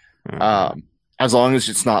considering. As long as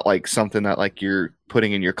it's not like something that like you're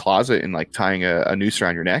putting in your closet and like tying a noose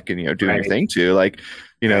around your neck and doing your thing to, like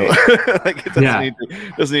like it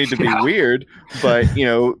doesn't need to be weird, but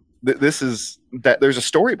this is that there's a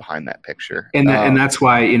story behind that picture. And that's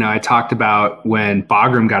why, I talked about when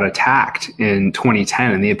Bagram got attacked in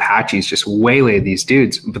 2010 and the Apaches just waylaid these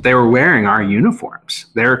dudes, but they were wearing our uniforms.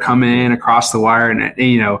 They were coming in across the wire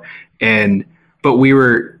but we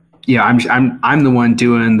were, I'm the one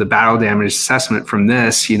doing the battle damage assessment from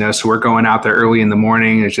this, so we're going out there early in the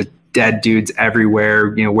morning. There's just dead dudes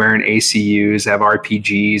everywhere, wearing ACUs, have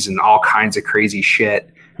RPGs and all kinds of crazy shit.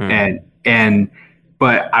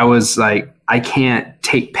 But I was like, I can't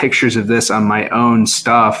take pictures of this on my own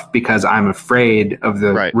stuff because I'm afraid of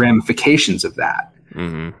the ramifications of that.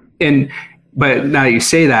 But now that you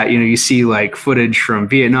say that, you see like footage from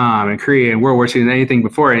Vietnam and Korea and World War II and anything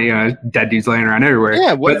before, dead dudes laying around everywhere.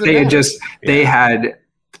 Yeah, but they had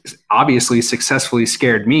obviously successfully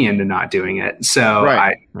scared me into not doing it. So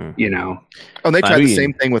Oh, they tried the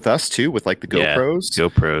same thing with us too, with like the GoPros.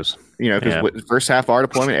 GoPros. Because first half of our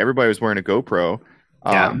deployment, everybody was wearing a GoPro.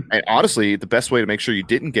 And honestly, the best way to make sure you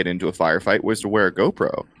didn't get into a firefight was to wear a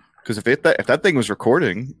GoPro. Because if that thing was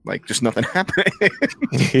recording, like just nothing happening.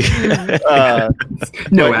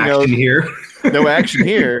 No action here. No action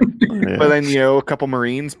here. Yeah. But then a couple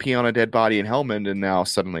Marines pee on a dead body in Helmand, and now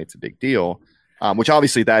suddenly it's a big deal. Which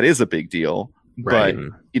obviously that is a big deal. Right.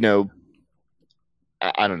 But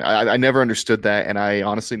I don't know. I never understood that, and I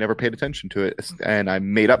honestly never paid attention to it. And I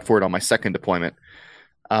made up for it on my second deployment.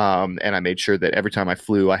 And I made sure that every time I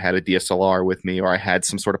flew, I had a DSLR with me, or I had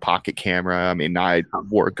some sort of pocket camera. I mean, I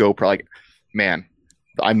wore a GoPro. Like, man,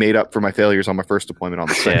 I made up for my failures on my first deployment on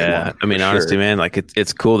the second one. I mean, honestly, man, like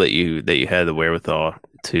it's cool that you had the wherewithal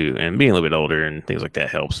to, and being a little bit older and things like that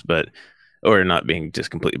helps, or not being just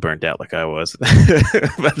completely burnt out like I was. By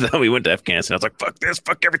the time we went to Afghanistan, I was like, fuck this,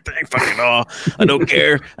 fuck everything, fuck it all. I don't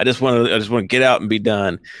care. I just want to get out and be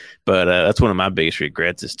done. But that's one of my biggest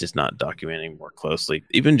regrets, is just not documenting more closely.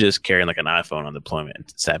 Even just carrying like an iPhone on deployment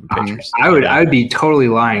and snapping pictures. I would be totally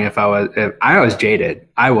lying if I was jaded.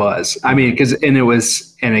 I was. I mean, it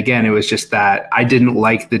was just that I didn't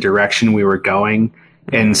like the direction we were going.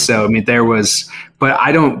 And so, I mean, but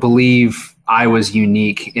I don't believe I was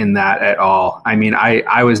unique in that at all. I mean,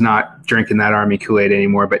 I was not drinking that Army Kool-Aid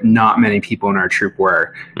anymore, but not many people in our troop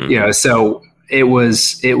were. So it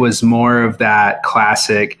was more of that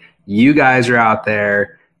classic, you guys are out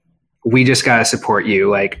there, we just got to support you.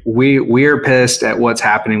 Like we're pissed at what's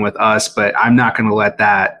happening with us, but I'm not going to let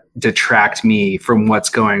that detract me from what's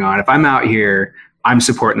going on. If I'm out here, I'm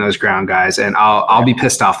supporting those ground guys, and I'll be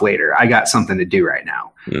pissed off later. I got something to do right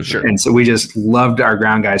now. Sure. And so we just loved our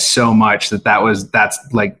ground guys so much that's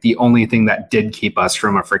like the only thing that did keep us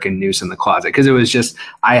from a freaking noose in the closet. Cause it was just,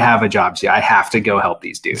 I have a job to do. I have to go help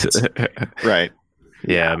these dudes. Right.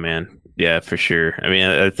 Yeah, man. Yeah, for sure. I mean,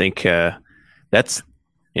 I think that's,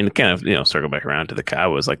 and kind of, circle back around to the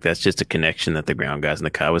Kiowas, like that's just a connection that the ground guys and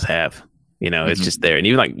the Kiowas have. It's just there. And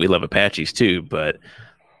even like we love Apaches too, but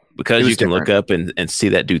because you can look up and see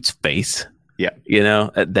that dude's face. Yeah.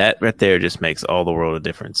 That right there just makes all the world of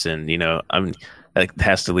difference. And, it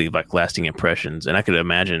has to leave like lasting impressions. And I could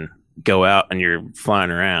imagine go out and you're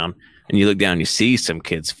flying around and you look down and you see some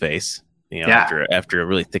kid's face, after a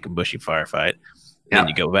really thick and bushy firefight. Then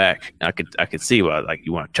you go back. I could see why, like,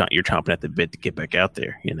 you're chomping at the bit to get back out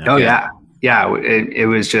there. You know? Oh yeah.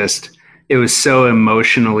 It was so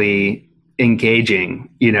emotionally engaging,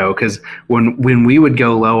 you know, because when we would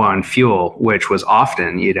go low on fuel, which was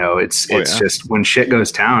often, you know, it's just when shit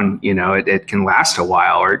goes down, you know, it can last a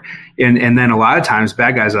while, and then a lot of times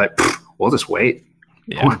bad guys are like, we'll just wait.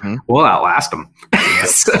 Yeah. We'll outlast them.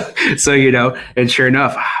 so, you know, and sure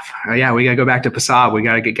enough, we got to go back to Passab. We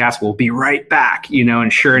got to get gas. We'll be right back, you know,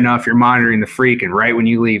 and sure enough, you're monitoring the freak. And right when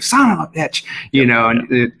you leave, son of a bitch, you know,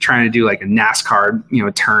 and trying to do like a NASCAR, you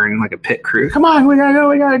know, turn like a pit crew. Come on, we got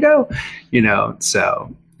to go, you know,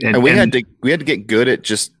 so. And we had to get good at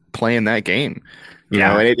just playing that game, you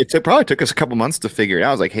know, and it probably took us a couple months to figure it out.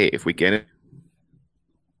 I was like, hey, if we get it,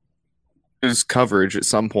 lose coverage at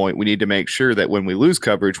some point, we need to make sure that when we lose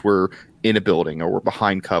coverage, we're in a building or we're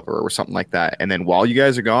behind cover or something like that. And then while you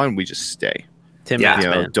guys are gone, we just stay. 10 minutes,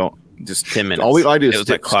 man. Don't just 10 minutes. All I do is it was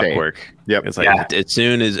like clockwork. Yep. It was like as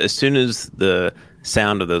soon as the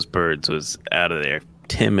sound of those birds was out of there,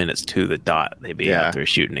 10 minutes to the dot, they'd be out there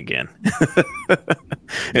shooting again.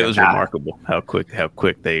 It was remarkable how quick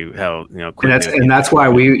they. And that's why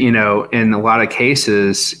we, you know, in a lot of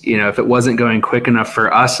cases, you know, if it wasn't going quick enough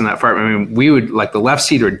for us in that part, I mean, we would, like, the left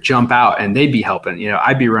seat would jump out and they'd be helping. You know,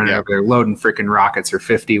 I'd be running over there loading freaking rockets or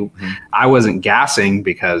 50. Mm-hmm. I wasn't gassing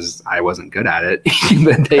because I wasn't good at it.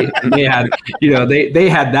 But they had, you know, they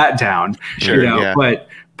had that down. Sure, you know,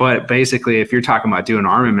 But basically, if you're talking about doing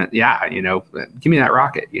armament, you know, give me that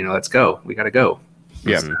rocket. You know, let's go. We got to go.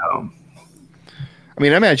 Yeah. So, I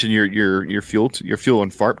mean, I imagine your fuel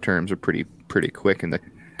and FARP terms are pretty quick in the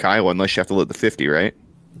Kiowa, unless you have to load the 50, right?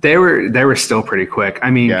 They were still pretty quick. I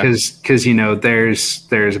mean, because you know, there's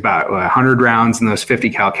about 100 rounds in those 50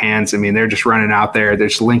 cal cans. I mean, they're just running out there. They're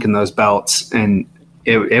just linking those belts, and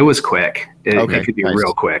it was quick. It could be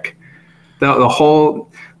real quick.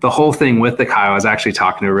 The whole thing with the Kiowa, I was actually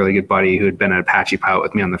talking to a really good buddy who had been an Apache pilot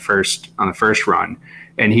with me on the first run,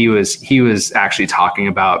 and he was actually talking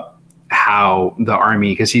about how the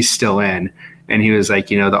Army, because he's still in, and he was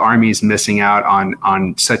like, you know, the Army's missing out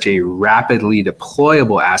on such a rapidly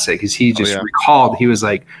deployable asset, because he just recalled, he was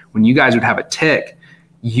like, when you guys would have a tick,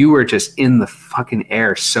 you were just in the fucking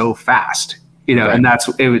air so fast. You know, and that's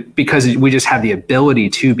it, because we just had the ability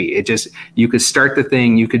to be. It just, you could start the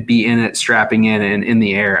thing, you could be in it, strapping in and in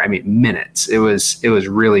the air. I mean, minutes. It was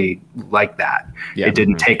really like that. Yeah. It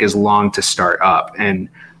didn't take as long to start up, and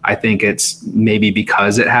I think it's maybe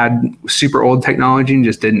because it had super old technology and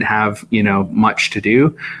just didn't have, you know, much to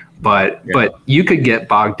do. But you could get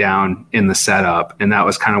bogged down in the setup, and that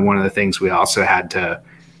was kind of one of the things we also had to,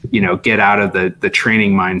 you know, get out of the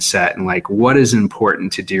training mindset and like, what is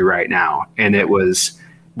important to do right now? And it was,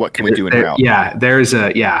 what can we do in route? Yeah,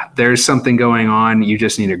 there's something going on. You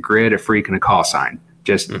just need a grid, a freak, and a call sign.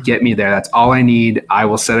 Just get me there. That's all I need. I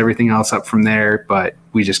will set everything else up from there, but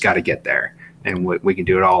we just got to get there, and we can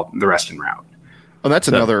do it all the rest en route. Well, that's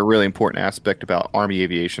another really important aspect about Army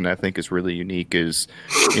aviation I think is really unique is,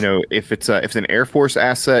 you know, if it's an Air Force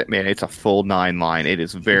asset, man, it's a full 9 line. It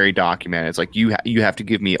is very documented. It's like you have to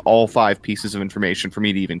give me all 5 pieces of information for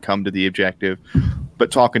me to even come to the objective.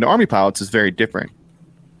 But talking to Army pilots is very different.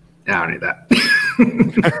 I don't need that.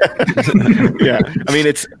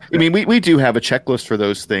 I mean, we do have a checklist for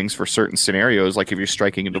those things for certain scenarios, like if you're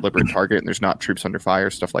striking a deliberate target and there's not troops under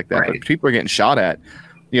fire, stuff like that. Right. But people are getting shot at.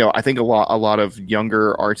 You know, I think a lot of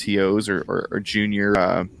younger RTOs or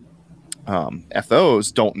junior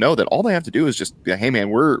FOs don't know that all they have to do is just be like, hey man,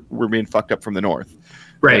 we're being fucked up from the north.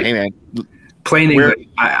 Right. Like, hey man, plain English.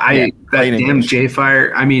 That damn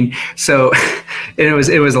J-fire. I mean, so and it was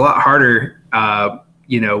a lot harder,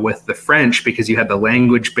 you know, with the French, because you had the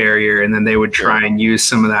language barrier, and then they would try and use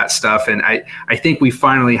some of that stuff. And I think we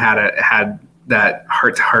finally had that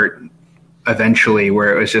heart to heart eventually,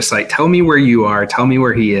 where it was just like, tell me where you are, tell me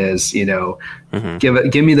where he is, you know,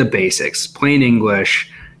 give me the basics, plain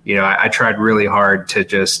English. You know, I tried really hard to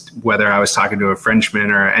just, whether I was talking to a Frenchman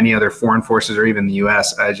or any other foreign forces or even the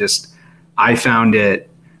US, I found it,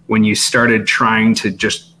 when you started trying to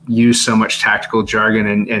just use so much tactical jargon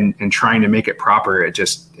and trying to make it proper, it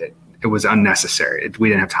was unnecessary. We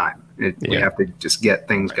didn't have time. We have to just get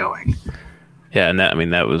things going. Yeah, and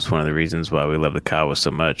that was one of the reasons why we love the Kiowa so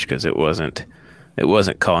much, because it wasn't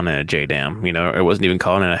calling in a JDAM, you know, it wasn't even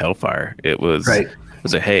calling in a Hellfire. It was It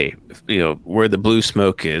was like, hey, you know, where the blue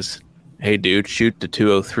smoke is, hey dude, shoot the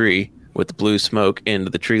 203 with the blue smoke into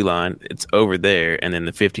the tree line. It's over there, and then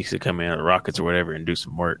the 50s could come in, or the rockets or whatever, and do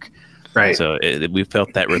some work. Right. So we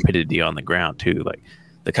felt that rapidity on the ground too. Like,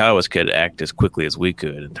 the Kiowas could act as quickly as we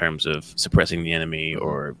could in terms of suppressing the enemy,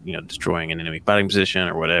 or, you know, destroying an enemy fighting position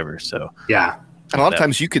or whatever. So And a lot of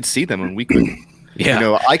times you could see them and we couldn't. Yeah. You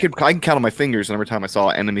know, I can count on my fingers the number of time I saw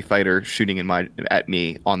an enemy fighter shooting at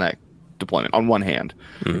me on that deployment on one hand.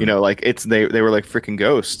 You know, like they were like freaking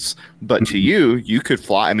ghosts. But to you could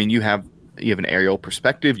fly. I mean, you have an aerial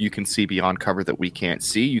perspective. You can see beyond cover that we can't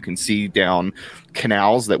see. You can see down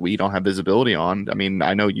canals that we don't have visibility on. I mean,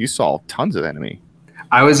 I know you saw tons of enemy.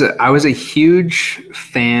 I was a huge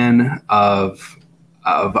fan of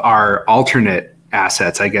our alternate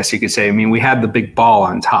assets, I guess you could say. I mean, we had the big ball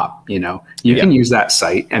on top, you know, you can use that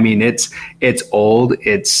sight. I mean, it's old.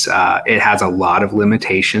 It has a lot of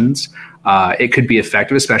limitations. It could be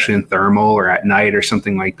effective, especially in thermal or at night or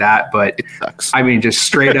something like that. But it sucks. I mean, just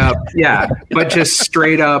straight up. Yeah. But just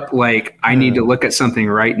straight up, like I need to look at something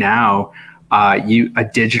right now, a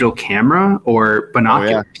digital camera or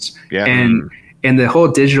binoculars. And the whole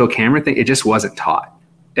digital camera thing, it just wasn't taught.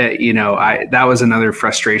 You know, that was another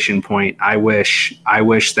frustration point. I wish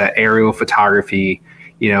that aerial photography,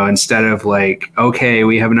 you know, instead of like, okay,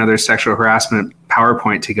 we have another sexual harassment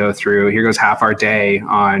PowerPoint to go through. Here goes half our day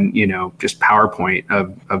on, you know, just PowerPoint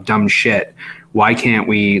of dumb shit. Why can't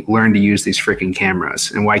we learn to use these freaking cameras?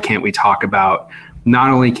 And why can't we talk about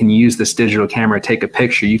not only can you use this digital camera, take a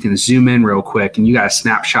picture, you can zoom in real quick and you got a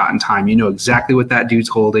snapshot in time. You know exactly what that dude's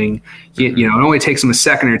holding. You know, it only takes him a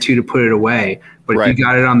second or two to put it away. But if you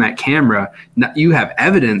got it on that camera, you have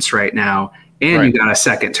evidence right now, and you got a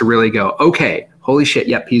second to really go, okay, holy shit,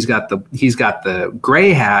 yep, he's got the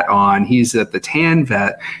gray hat on, he's at the tan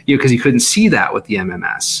vet, you know, because you couldn't see that with the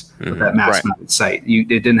MMS, with that mass mounted sight. It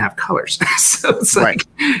didn't have colors. So it's like,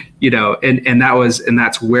 you know, and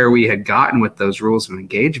that's where we had gotten with those rules of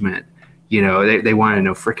engagement. You know, they want to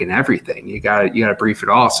know freaking everything. You gotta brief it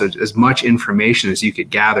all. So as much information as you could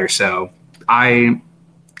gather. So I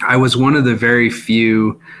was one of the very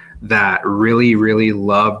few that really, really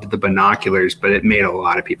loved the binoculars, but it made a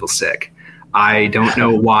lot of people sick. I don't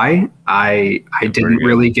know why. I didn't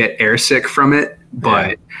really get airsick from it,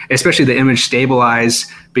 but especially the image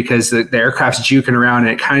stabilize, because the aircraft's juking around and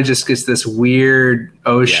it kind of just gets this weird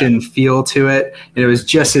ocean feel to it. And it was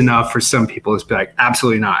just enough for some people to be like,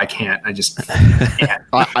 absolutely not. I can't. I just can't.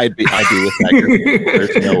 I'd be with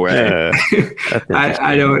that. There's no way.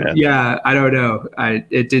 I don't. Yeah, I don't know.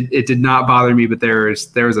 It did not bother me, but there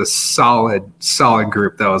was a solid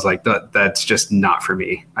group that was like, that's just not for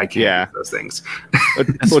me. I can't do those things.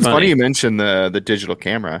 So it's funny you mentioned the digital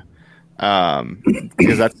camera.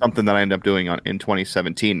 Because that's something that I ended up doing in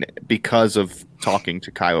 2017 because of talking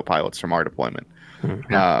to Kiowa pilots from our deployment.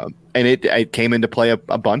 And it came into play a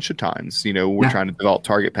bunch of times. You know, we're trying to develop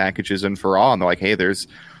target packages in Farah, and they're like, hey,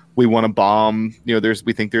 we want to bomb, you know,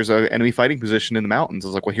 we think there's an enemy fighting position in the mountains. I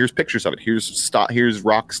was like, well, here's pictures of it. Here's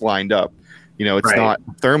rocks lined up. You know, it's not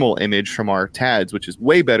thermal image from our TADS, which is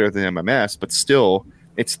way better than MMS, but still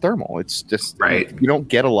it's thermal. It's just, you don't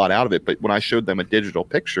get a lot out of it. But when I showed them a digital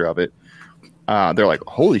picture of it, they're like,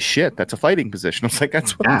 holy shit, that's a fighting position. I was like,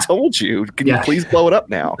 that's what I told you. Can you please blow it up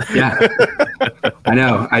now? I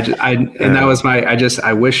know. And that was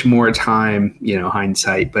I wish more time, you know,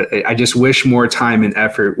 hindsight, but I just wish more time and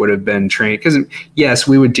effort would have been trained. Because yes,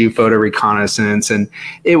 we would do photo reconnaissance and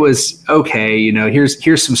it was okay. You know,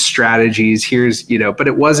 here's some strategies, you know, but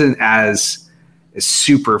it wasn't as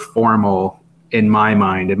super formal in my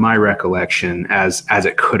mind, in my recollection, as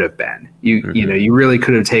it could have been. You know, you really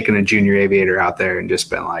could have taken a junior aviator out there and just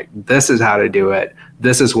been like, this is how to do it.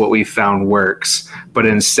 This is what we found works. But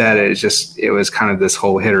instead it was kind of this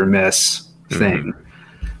whole hit or miss thing.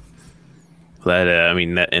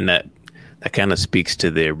 That that kind of speaks to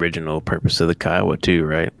the original purpose of the Kiowa too,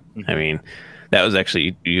 right? I mean, that was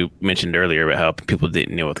actually, you mentioned earlier about how people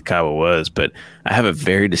didn't know what the Kiowa was, but I have a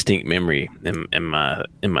very distinct memory in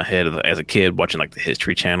my head as a kid watching like the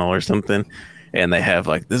History Channel or something, and they have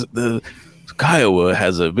like the Kiowa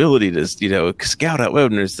has the ability to, you know, scout out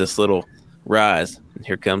web, and there's this little rise, and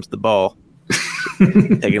here comes the ball,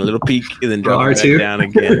 taking a little peek and then dropping back down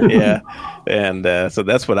again. Yeah. And so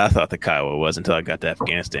that's what I thought the Kiowa was until I got to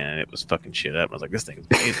Afghanistan, and it was fucking shit up. I was like, this thing's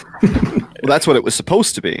amazing. Well, that's what it was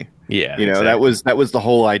supposed to be. Yeah, you know, that was the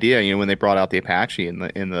whole idea. You know, when they brought out the Apache in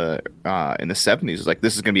the 70s, it was like,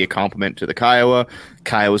 this is going to be a compliment to the Kiowa.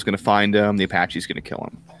 Kiowa's going to find him. The Apache's going to kill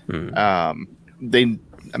him.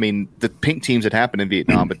 The pink teams had happened in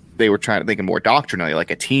Vietnam, but they were thinking more doctrinally, like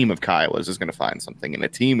a team of Kiowas is going to find something, and a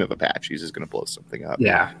team of Apaches is going to blow something up.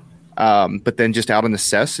 Yeah. But then just out of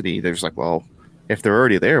necessity, there's like, well, if they're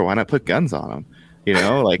already there, why not put guns on them? You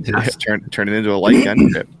know, like turn it into a light gun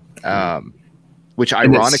grip. Which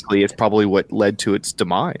ironically is probably what led to its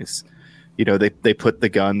demise. You know, they put the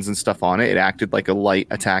guns and stuff on it. It acted like a light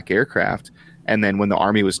attack aircraft. And then when the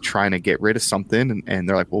Army was trying to get rid of something, and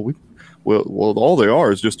they're like, well, well, all they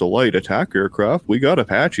are is just a light attack aircraft. We got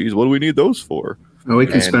Apaches. What do we need those for? Well, we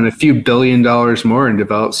can spend a few $1 billion more and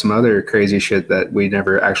develop some other crazy shit that we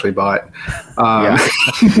never actually bought. Yeah,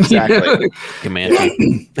 exactly.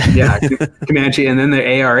 Comanche. Yeah, Comanche, and then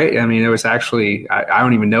the AR-8. I mean, it was actually I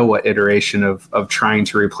don't even know what iteration of trying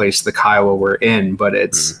to replace the Kiowa we're in, but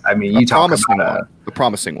it's. I mean, you talk about the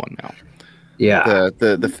promising one now. Yeah,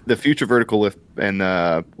 the future vertical lift and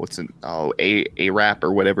ARAP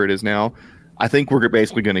or whatever it is now. I think we're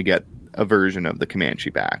basically going to get a version of the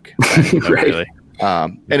Comanche back. right. Really.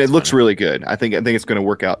 And it looks really good. I think it's going to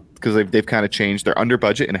work out because they've kind of changed. They're under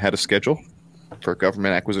budget and ahead of schedule for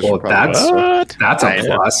government acquisition. Well, that's a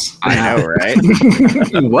plus. I know, right?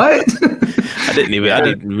 What? I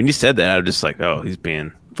didn't. When you said that, I was just like, "Oh, he's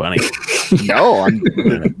being funny." No, I'm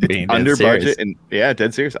being under serious. budget and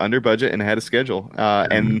dead serious. Under budget and ahead of schedule.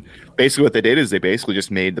 And basically, what they did is they basically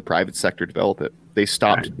just made the private sector develop it. They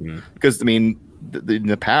stopped because I mean, in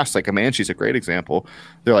the past, like Comanche's a great example.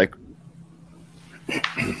 They're like.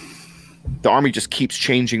 The Army just keeps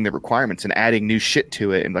changing the requirements and adding new shit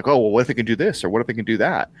to it and like, oh, well, what if it can do this or what if it can do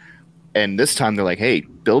that? And this time they're like, hey,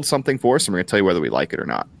 build something for us and we're going to tell you whether we like it or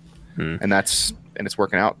not. And it's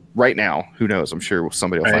working out right now. Who knows? I'm sure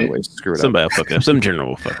somebody will find ways to screw it Somebody will fuck it up. Some general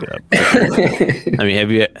will fuck it up. I mean,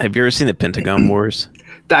 have you ever seen the Pentagon Wars?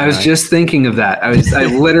 I was just thinking of that. I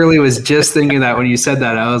literally was just thinking that when you said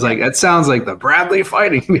that. I was like, that sounds like the Bradley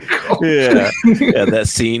fighting vehicle. Yeah, that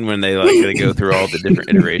scene when they go through all the different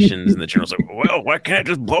iterations, and the general's like, "Well, why can't I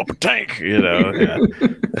just blow up a tank?" You know,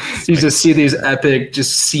 You just see these epic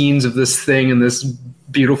just scenes of this thing and this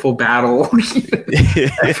beautiful battle.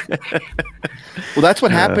 Well, that's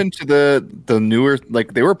what happened to the newer.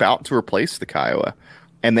 Like they were about to replace the Kiowa.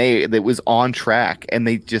 And it was on track, and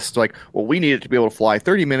they just like, well, we need it to be able to fly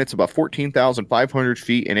 30 minutes, about 14,500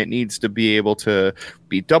 feet, and it needs to be able to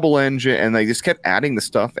be double engine. And they just kept adding the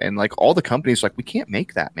stuff, and like all the companies, like we can't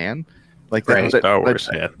make that, man. Like right. Star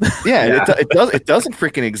Wars, it doesn't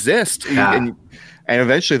freaking exist. Yeah. And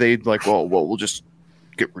eventually they like, well, we'll just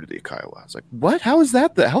get rid of the Kiowa. I was like, what? How's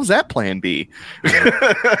that plan B?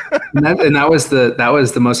 and that was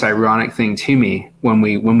the most ironic thing to me when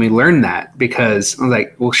we learned that, because I was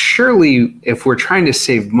like, well, surely if we're trying to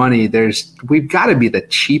save money, we've got to be the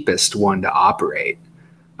cheapest one to operate.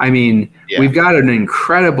 I mean, we've got an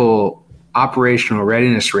incredible operational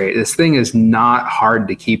readiness rate. This thing is not hard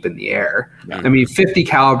to keep in the air. I mean, 50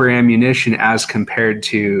 caliber ammunition as compared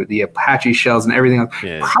to the Apache shells and everything else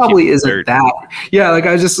probably isn't that. Yeah, like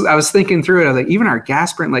I was thinking through it. I was like, even our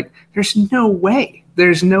gas burn, like there's no way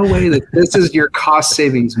that this is your cost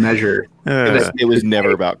savings measure. It was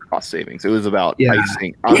never about cost savings. It was about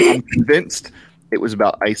icing. I'm convinced it was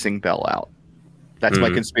about icing Bell out. That's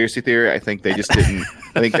my conspiracy theory. I think they just didn't.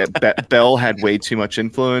 I think that Bell had way too much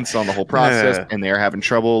influence on the whole process, and they're having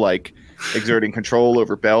trouble like exerting control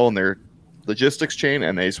over Bell and their logistics chain,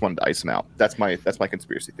 and they just wanted to ice them out. That's my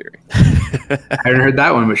conspiracy theory. I haven't heard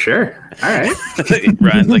that one, but sure. All right.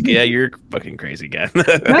 Ryan's like, yeah, you're a fucking crazy guy.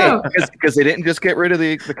 No, because they didn't just get rid of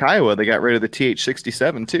the Kiowa; they got rid of the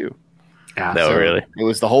TH-67 too. Yeah, no, really. It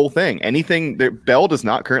was the whole thing. Bell does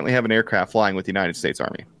not currently have an aircraft flying with the United States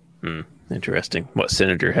Army. Interesting. What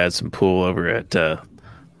senator had some pull over at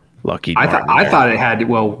Lockheed I Martin? I thought it had.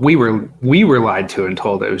 Well, we were lied to and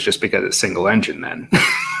told it was just because it's single engine. Then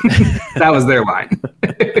that was their line.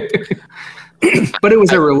 But it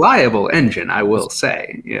was a reliable engine, I will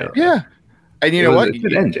say. You know, yeah, and you know what?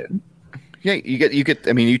 Good engine. Yeah, you get.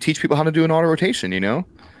 I mean, you teach people how to do an auto rotation.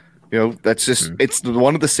 That's just it's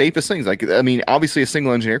one of the safest things. Like, I mean, obviously, a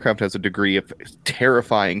single engine aircraft has a degree of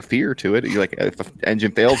terrifying fear to it. You're like, if the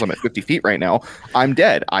engine fails, I'm at 50 feet right now. I'm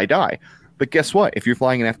dead. I die. But guess what? If you're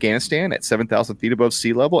flying in Afghanistan at 7,000 feet above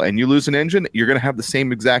sea level and you lose an engine, you're going to have the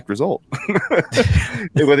same exact result.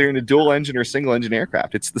 Whether you're in a dual engine or single engine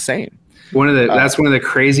aircraft, it's the same. That's one of the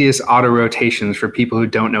craziest auto rotations for people who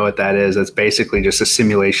don't know what that is. It's basically just a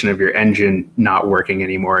simulation of your engine not working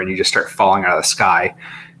anymore, and you just start falling out of the sky.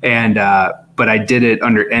 And but I did it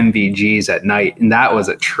under MVGs at night, and that was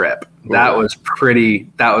a trip. That was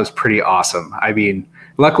pretty awesome. I mean,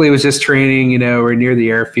 luckily it was just training. We're near the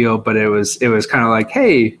airfield, but it was kind of like,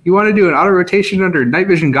 hey, you want to do an auto rotation under night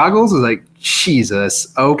vision goggles? I was like,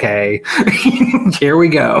 Jesus, okay, here we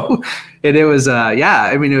go. And it was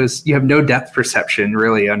I mean, you have no depth perception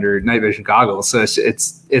really under night vision goggles, so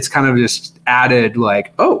it's kind of just added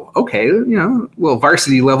like, oh, okay, little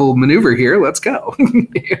varsity level maneuver here, let's go.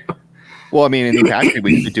 Well, I mean, in the Apache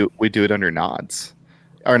we do it under nods,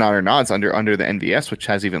 or not under nods, under the NVS, which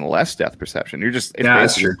has even less depth perception. It's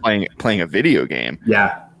basically playing a video game.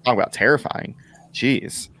 Yeah, talk about terrifying.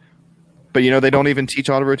 Jeez. But they don't even teach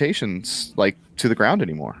auto rotations like to the ground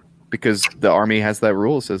anymore because the Army has that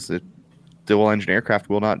rule. It says that civil engine aircraft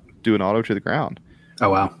will not do an auto to the ground. Oh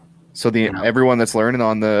wow! So everyone that's learning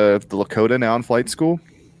on the Lakota now in flight school,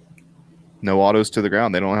 no autos to the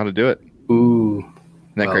ground. They don't know how to do it. Ooh,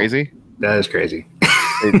 isn't that crazy? That is crazy.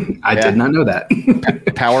 I did not know that.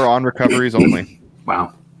 Power on recoveries only.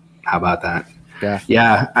 Wow, how about that?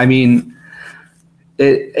 Yeah. I mean,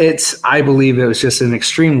 it's. I believe it was just an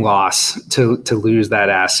extreme loss to lose that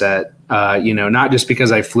asset. Not just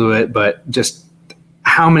because I flew it, but just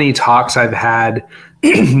how many talks I've had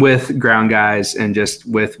with ground guys and just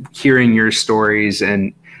with hearing your stories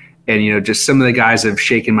and just some of the guys have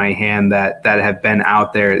shaken my hand that have been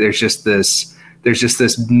out there. There's just this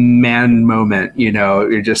man moment,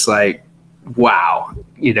 you're just like, wow,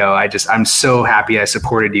 I'm so happy I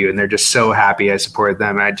supported you. And they're just so happy I supported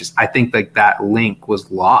them. And I think like that link was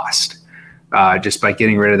lost just by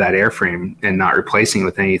getting rid of that airframe and not replacing it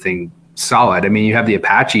with anything solid. I mean, you have the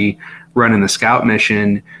Apache running the scout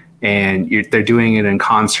mission and they're doing it in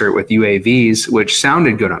concert with UAVs, which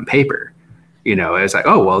sounded good on paper. It's like,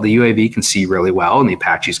 oh, well, the UAV can see really well and the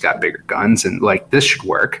Apache's got bigger guns and like this should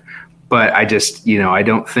work. But I just, I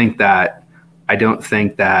don't think that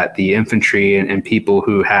the infantry and people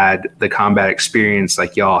who had the combat experience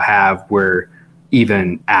like y'all have were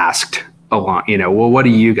even asked along, well, what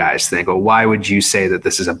do you guys think? Well, why would you say that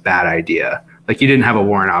this is a bad idea? Like you didn't have a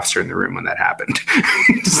warrant officer in the room when that happened.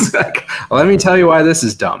 It's like, well, let me tell you why this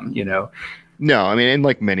is dumb, No, I mean, in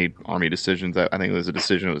like many Army decisions, I think it was a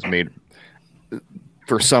decision that was made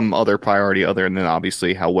for some other priority other than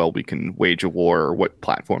obviously how well we can wage a war or what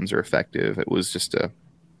platforms are effective. It was just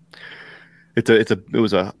it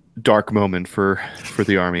was a dark moment for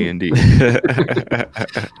the Army indeed.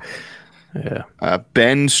 Yeah.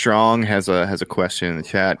 Ben Strong has a question in the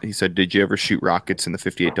chat. He said, "Did you ever shoot rockets in the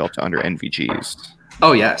 58 Delta under NVGs?"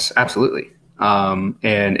 Oh yes, absolutely. And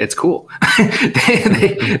it's cool.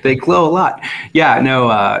 they glow a lot. Yeah, no,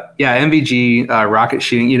 NVG rocket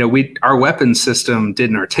shooting. Our weapon system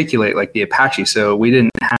didn't articulate like the Apache, so we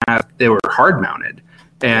didn't have. They were hard mounted,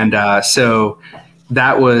 and so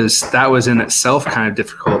that was in itself kind of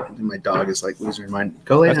difficult. My dog is like losing her mind.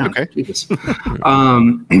 Go lay down. Okay. Jesus.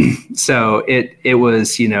 So it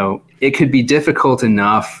was it could be difficult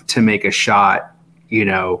enough to make a shot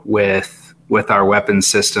with our weapon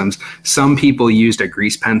systems. Some people used a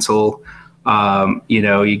grease pencil.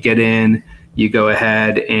 You get in, you go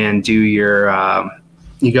ahead and do your,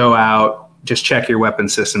 you go out, just check your weapon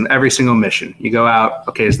system. Every single mission, you go out.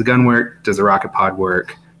 Okay, does the gun work? Does the rocket pod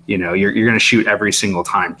work? You're going to shoot every single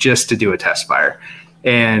time just to do a test fire.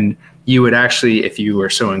 And you would actually, if you were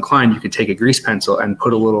so inclined, you could take a grease pencil and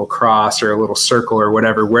put a little cross or a little circle or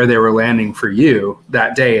whatever where they were landing for you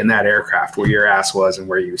that day in that aircraft, where your ass was and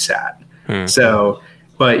where you sat. So,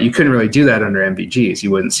 but you couldn't really do that under NVGs.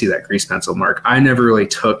 You wouldn't see that grease pencil mark. I never really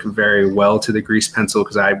took very well to the grease pencil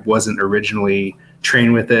because I wasn't originally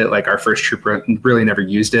trained with it. Like our first troop really never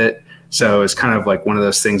used it. So it's kind of like one of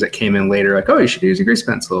those things that came in later, like, oh, you should use a grease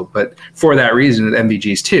pencil. But for that reason, with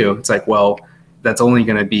NVGs too, it's like, well, that's only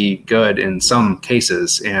going to be good in some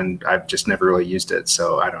cases. And I've just never really used it.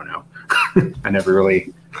 So I don't know. I never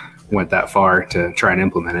really went that far to try and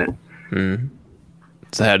implement it. Mm-hmm.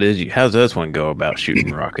 So how does this one go about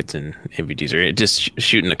shooting rockets and NVGs, or just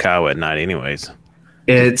shooting a Kiowa at night anyways?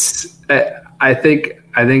 It's, I think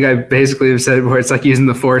I basically have said where it's like using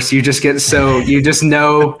the Force. You just get you just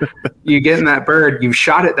know you get in that bird, you've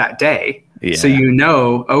shot it that day. Yeah.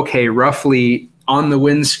 So okay, roughly on the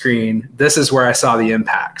windscreen, this is where I saw the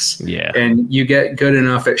impacts. Yeah. And you get good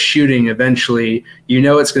enough at shooting eventually,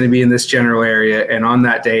 it's going to be in this general area. And on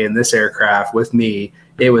that day in this aircraft with me,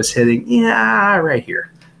 it was hitting, right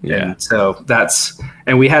here. Yeah. And so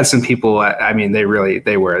and we had some people, I mean, they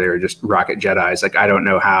were just rocket Jedis. Like, I don't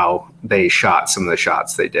know how they shot some of the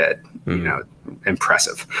shots they did,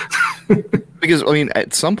 impressive. Because, I mean,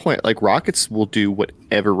 at some point, like, rockets will do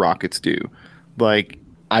whatever rockets do. Like,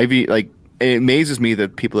 it amazes me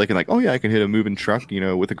that people that can like, oh yeah, I can hit a moving truck,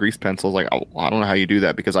 with a grease pencil. Like, oh, I don't know how you do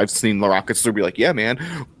that, because I've seen the rockets that be like, yeah, man,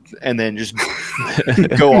 and then just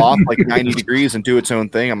go off like 90 degrees and do its own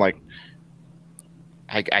thing. I'm like,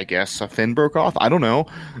 I guess a fin broke off. I don't know.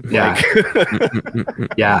 Yeah.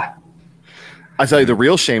 Yeah. I tell you, the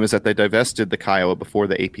real shame is that they divested the Kiowa before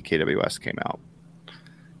the APKWS came out,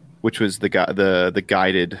 which was the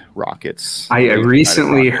guided rockets. I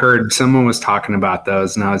recently heard someone was talking about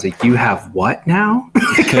those, and I was like, "You have what now?"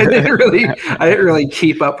 Like, I didn't really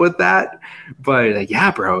keep up with that. But like,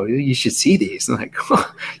 yeah, bro, you should see these. I'm like,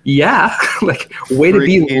 oh, yeah, like way to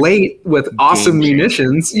be late with awesome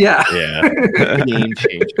munitions. Yeah, game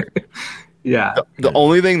changer. Yeah. The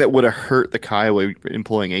only thing that would have hurt the Kiowa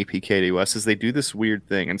employing APKWS is they do this weird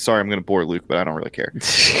thing. And sorry, I'm going to bore Luke, but I don't really care.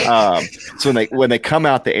 So when they come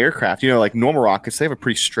out the aircraft, like normal rockets, they have a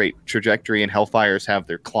pretty straight trajectory, and Hellfires have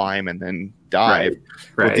their climb and then dive.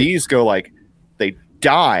 Right. Well, these go they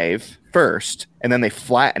dive first, and then they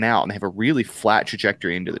flatten out, and they have a really flat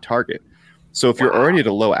trajectory into the target. So if you're already at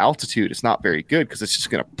a low altitude, it's not very good because it's just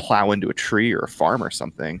going to plow into a tree or a farm or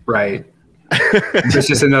something. Right. It's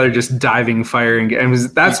just another diving fire, and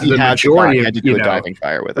that's the majority of a diving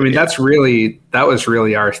fire with it. I mean, that was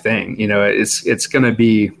really our thing. It's going to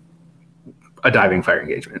be a diving fire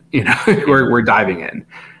engagement. We're diving in,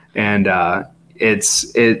 and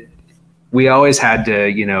we always had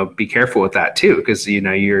to be careful with that too, because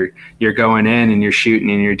you're going in and you're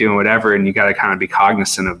shooting and you're doing whatever, and you got to kind of be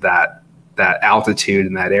cognizant of that altitude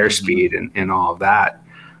and that airspeed and all of that.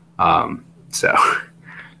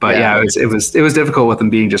 But it was difficult with them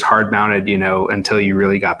being just hard mounted, until you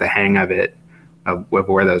really got the hang of it, of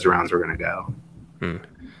where those rounds were going to go.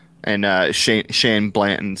 And Shane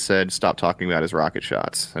Blanton said, "Stop talking about his rocket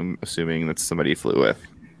shots." I'm assuming that's somebody he flew with.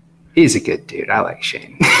 He's a good dude. I like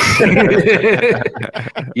Shane.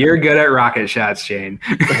 You're good at rocket shots, Shane.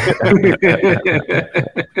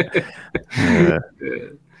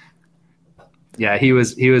 Yeah, he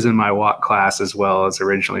was in my walk class as well as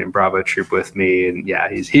originally in Bravo Troop with me, and yeah,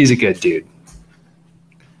 he's a good dude.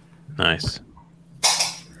 Nice.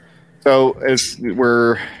 So as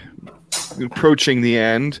we're approaching the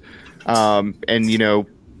end, and you've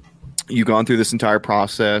gone through this entire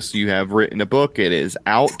process, you have written a book, it is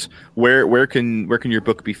out. Where can your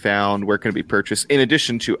book be found? Where can it be purchased? In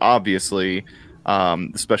addition to obviously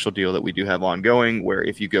the special deal that we do have ongoing, where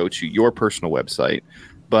if you go to your personal website.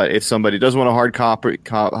 But if somebody does want a hard copy,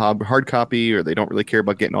 or they don't really care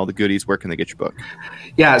about getting all the goodies, where can they get your book?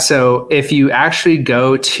 Yeah, so if you actually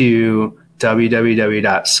go to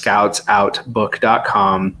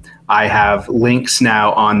www.scoutsoutbook.com, I have links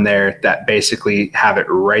now on there that basically have it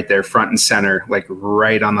right there, front and center, like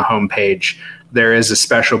right on the homepage. There is a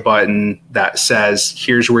special button that says,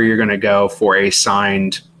 here's where you're going to go for a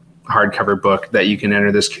signed hardcover book that you can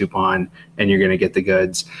enter this coupon and you're going to get the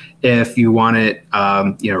goods. If you want it,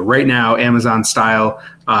 right now, Amazon style,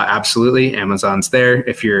 absolutely. Amazon's there.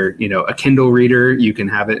 If you're, a Kindle reader, you can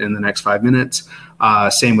have it in the next 5 minutes.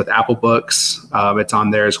 Same with Apple Books. It's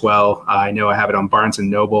on there as well. I know I have it on Barnes &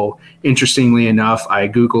 Noble. Interestingly enough, I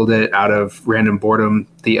Googled it out of random boredom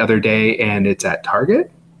the other day, and it's at Target.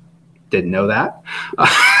 Didn't know that.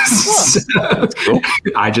 Cool.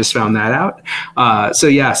 I just found that out. So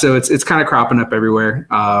it's kind of cropping up everywhere.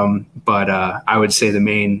 But I would say the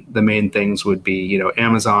main things would be,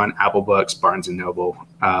 Amazon, Apple Books, Barnes & Noble.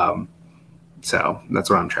 So that's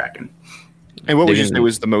what I'm tracking. And what would you say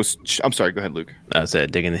was the most? I'm sorry. Go ahead, Luke. I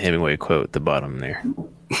said digging the Hemingway quote at the bottom there.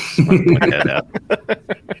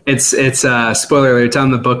 It's spoiler alert. It's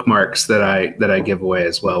on the bookmarks that I give away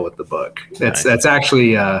as well with the book. That's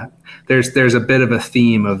actually there's a bit of a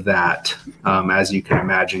theme of that, as you can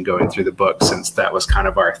imagine, going through the book, since that was kind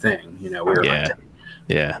of our thing. We were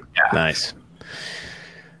yeah, nice.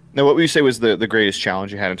 Now, what would you say was the greatest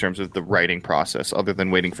challenge you had in terms of the writing process, other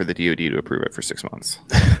than waiting for the DoD to approve it for 6 months?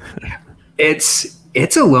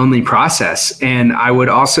 It's a lonely process. And I would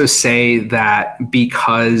also say that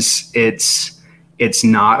because it's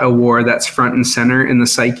not a war that's front and center in the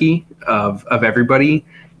psyche of everybody,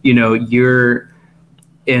 you're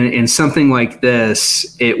in something like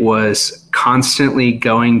this, it was constantly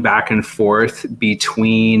going back and forth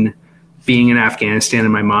between being in Afghanistan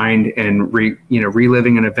in my mind and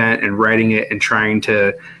reliving an event and writing it and trying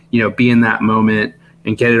to, be in that moment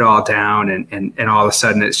and get it all down, and all of a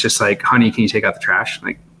sudden it's just like, honey, can you take out the trash?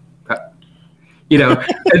 Like,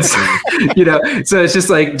 it's, so it's just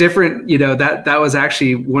like different, that was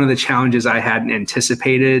actually one of the challenges I hadn't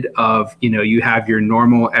anticipated of, you have your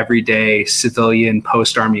normal everyday civilian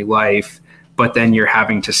post-army life, but then you're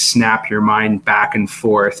having to snap your mind back and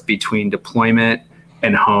forth between deployment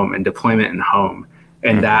and home and deployment and home.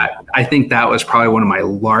 And that, I think that was probably one of my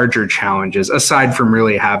larger challenges, aside from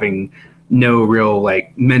really having no real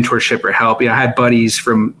mentorship or help. I had buddies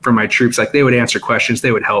from my troops, they would answer questions,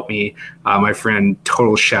 they would help me. My friend,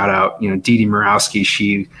 total shout out, Dee Dee Murawski,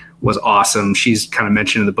 she was awesome. She's kind of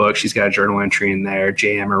mentioned in the book. She's got a journal entry in there.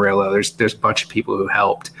 J. Amarillo. There's a bunch of people who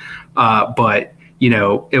helped. But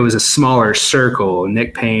it was a smaller circle.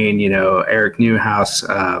 Nick Payne, Eric Newhouse,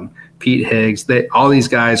 Pete Higgs, all these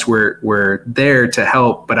guys were there to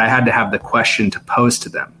help, but I had to have the question to pose to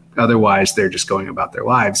them. Otherwise, they're just going about their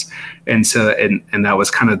lives. And so, and that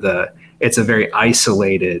was kind of the it's a very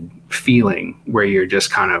isolated feeling where you're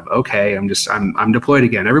just kind of, okay, I'm deployed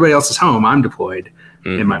again. Everybody else is home. I'm deployed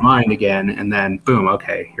in my mind again. And then boom.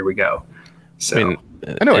 Okay, here we go. So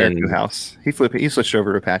I know Eric Newhouse. He switched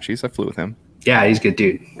over to Apaches. I flew with him. Yeah, he's a good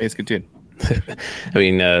dude. He's a good dude. I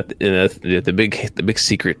mean, the big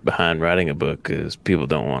secret behind writing a book is people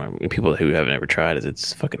who haven't ever tried is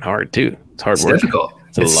it's fucking hard too. It's hard work. Difficult.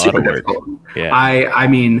 It's a lot of work. Difficult. Yeah. I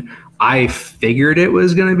mean, I figured it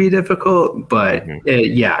was going to be difficult, but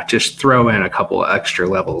just throw in a couple of extra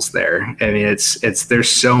levels there. I mean, there's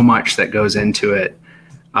so much that goes into it,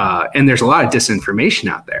 and there's a lot of disinformation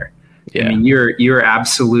out there. Yeah. I mean, you're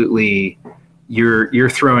absolutely. You're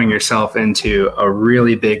throwing yourself into a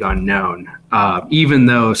really big unknown. Even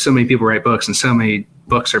though so many people write books and so many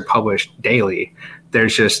books are published daily,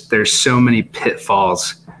 there's so many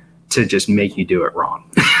pitfalls to just make you do it wrong.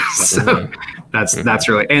 So that's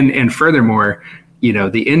really, and furthermore,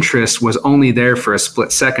 the interest was only there for a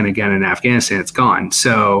split second. Again, in Afghanistan, it's gone.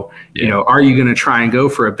 So, are you going to try and go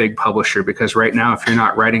for a big publisher? Because right now, if you're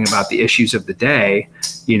not writing about the issues of the day,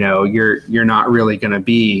 you're not really going to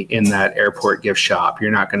be in that airport gift shop.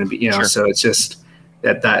 You're not going to be, sure. So it's just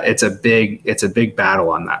that it's a big battle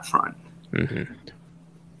on that front. Mm-hmm.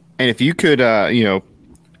 And if you could,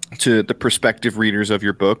 to the prospective readers of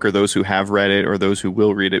your book, or those who have read it, or those who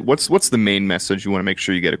will read it, what's the main message you want to make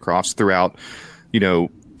sure you get across throughout,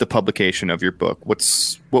 the publication of your book?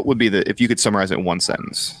 What would be if you could summarize it in one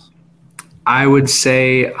sentence? I would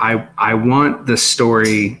say I want the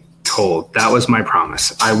story told. That was my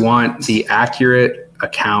promise. I want the accurate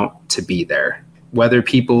account to be there. Whether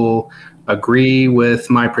people agree with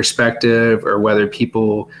my perspective or whether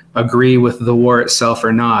people agree with the war itself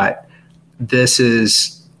or not, this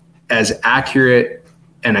is as accurate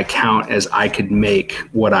an account as I could make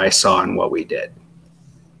what I saw and what we did.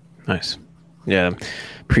 Nice. Yeah,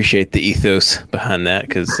 appreciate the ethos behind that,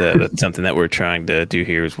 because that's something that we're trying to do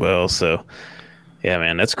here as well. So, yeah,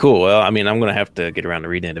 man, that's cool. Well, I mean, I'm going to have to get around to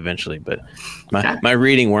reading it eventually, but my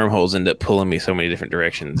reading wormholes end up pulling me so many different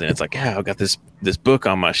directions, and it's like, I've got this book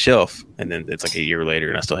on my shelf, and then it's like a year later,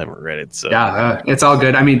 and I still haven't read it. So it's all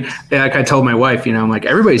good. I mean, like I told my wife, I'm like,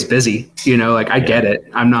 everybody's busy, I get it.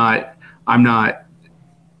 I'm not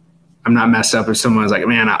messed up if someone's like,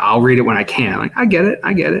 man, I'll read it when I can. Like, I get it.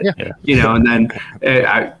 Yeah. And then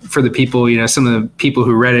for the people, some of the people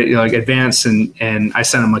who read it, like advance and I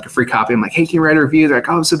sent them like a free copy. I'm like, hey, can you write a review? They're like,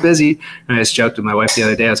 oh, I'm so busy. And I just joked with my wife the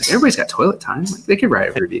other day. I was like, everybody's got toilet time. Like, they could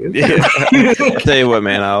write a review. I'll tell you what,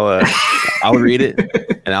 man, I'll read it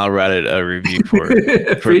and I'll write a review for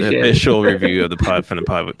the official review of the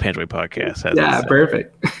Panjway podcast.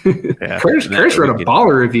 Perfect. Yeah. Curtis wrote a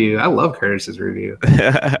baller review. I love Curtis's review.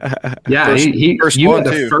 Yeah, you were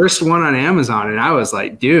the first one on Amazon, and I was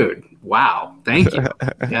like, dude, wow, thank you.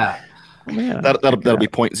 Yeah. Man, that'll be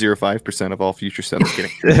 0.05% of all future sales.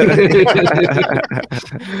 Kidding.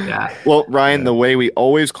 Yeah. Well, Ryan, the way we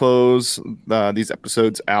always close these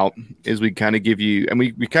episodes out is we kind of give you, and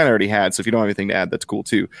we kind of already had, so if you don't have anything to add, that's cool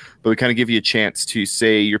too. But we kind of give you a chance to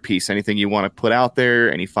say your piece, anything you want to put out there,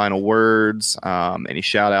 any final words, any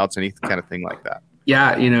shout outs, any kind of thing like that.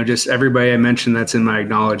 Yeah, just everybody I mentioned that's in my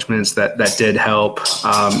acknowledgments that did help.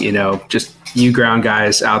 Just you ground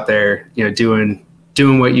guys out there, doing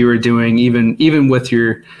what you were doing, even with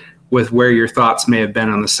where your thoughts may have been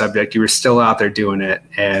on the subject, you were still out there doing it.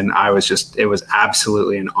 And it was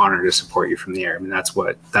absolutely an honor to support you from the air. I mean,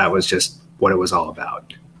 that was just what it was all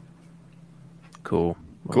about. Cool.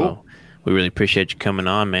 Well, we really appreciate you coming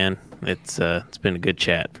on, man. It's been a good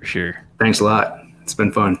chat for sure. Thanks a lot. It's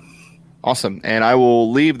been fun. Awesome. And I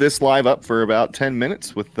will leave this live up for about 10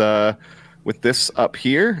 minutes with this up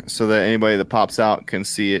here so that anybody that pops out can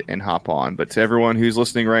see it and hop on. But to everyone who's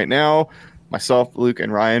listening right now, myself, Luke,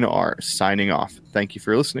 and Ryan are signing off. Thank you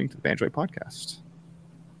for listening to the Panjway Podcast.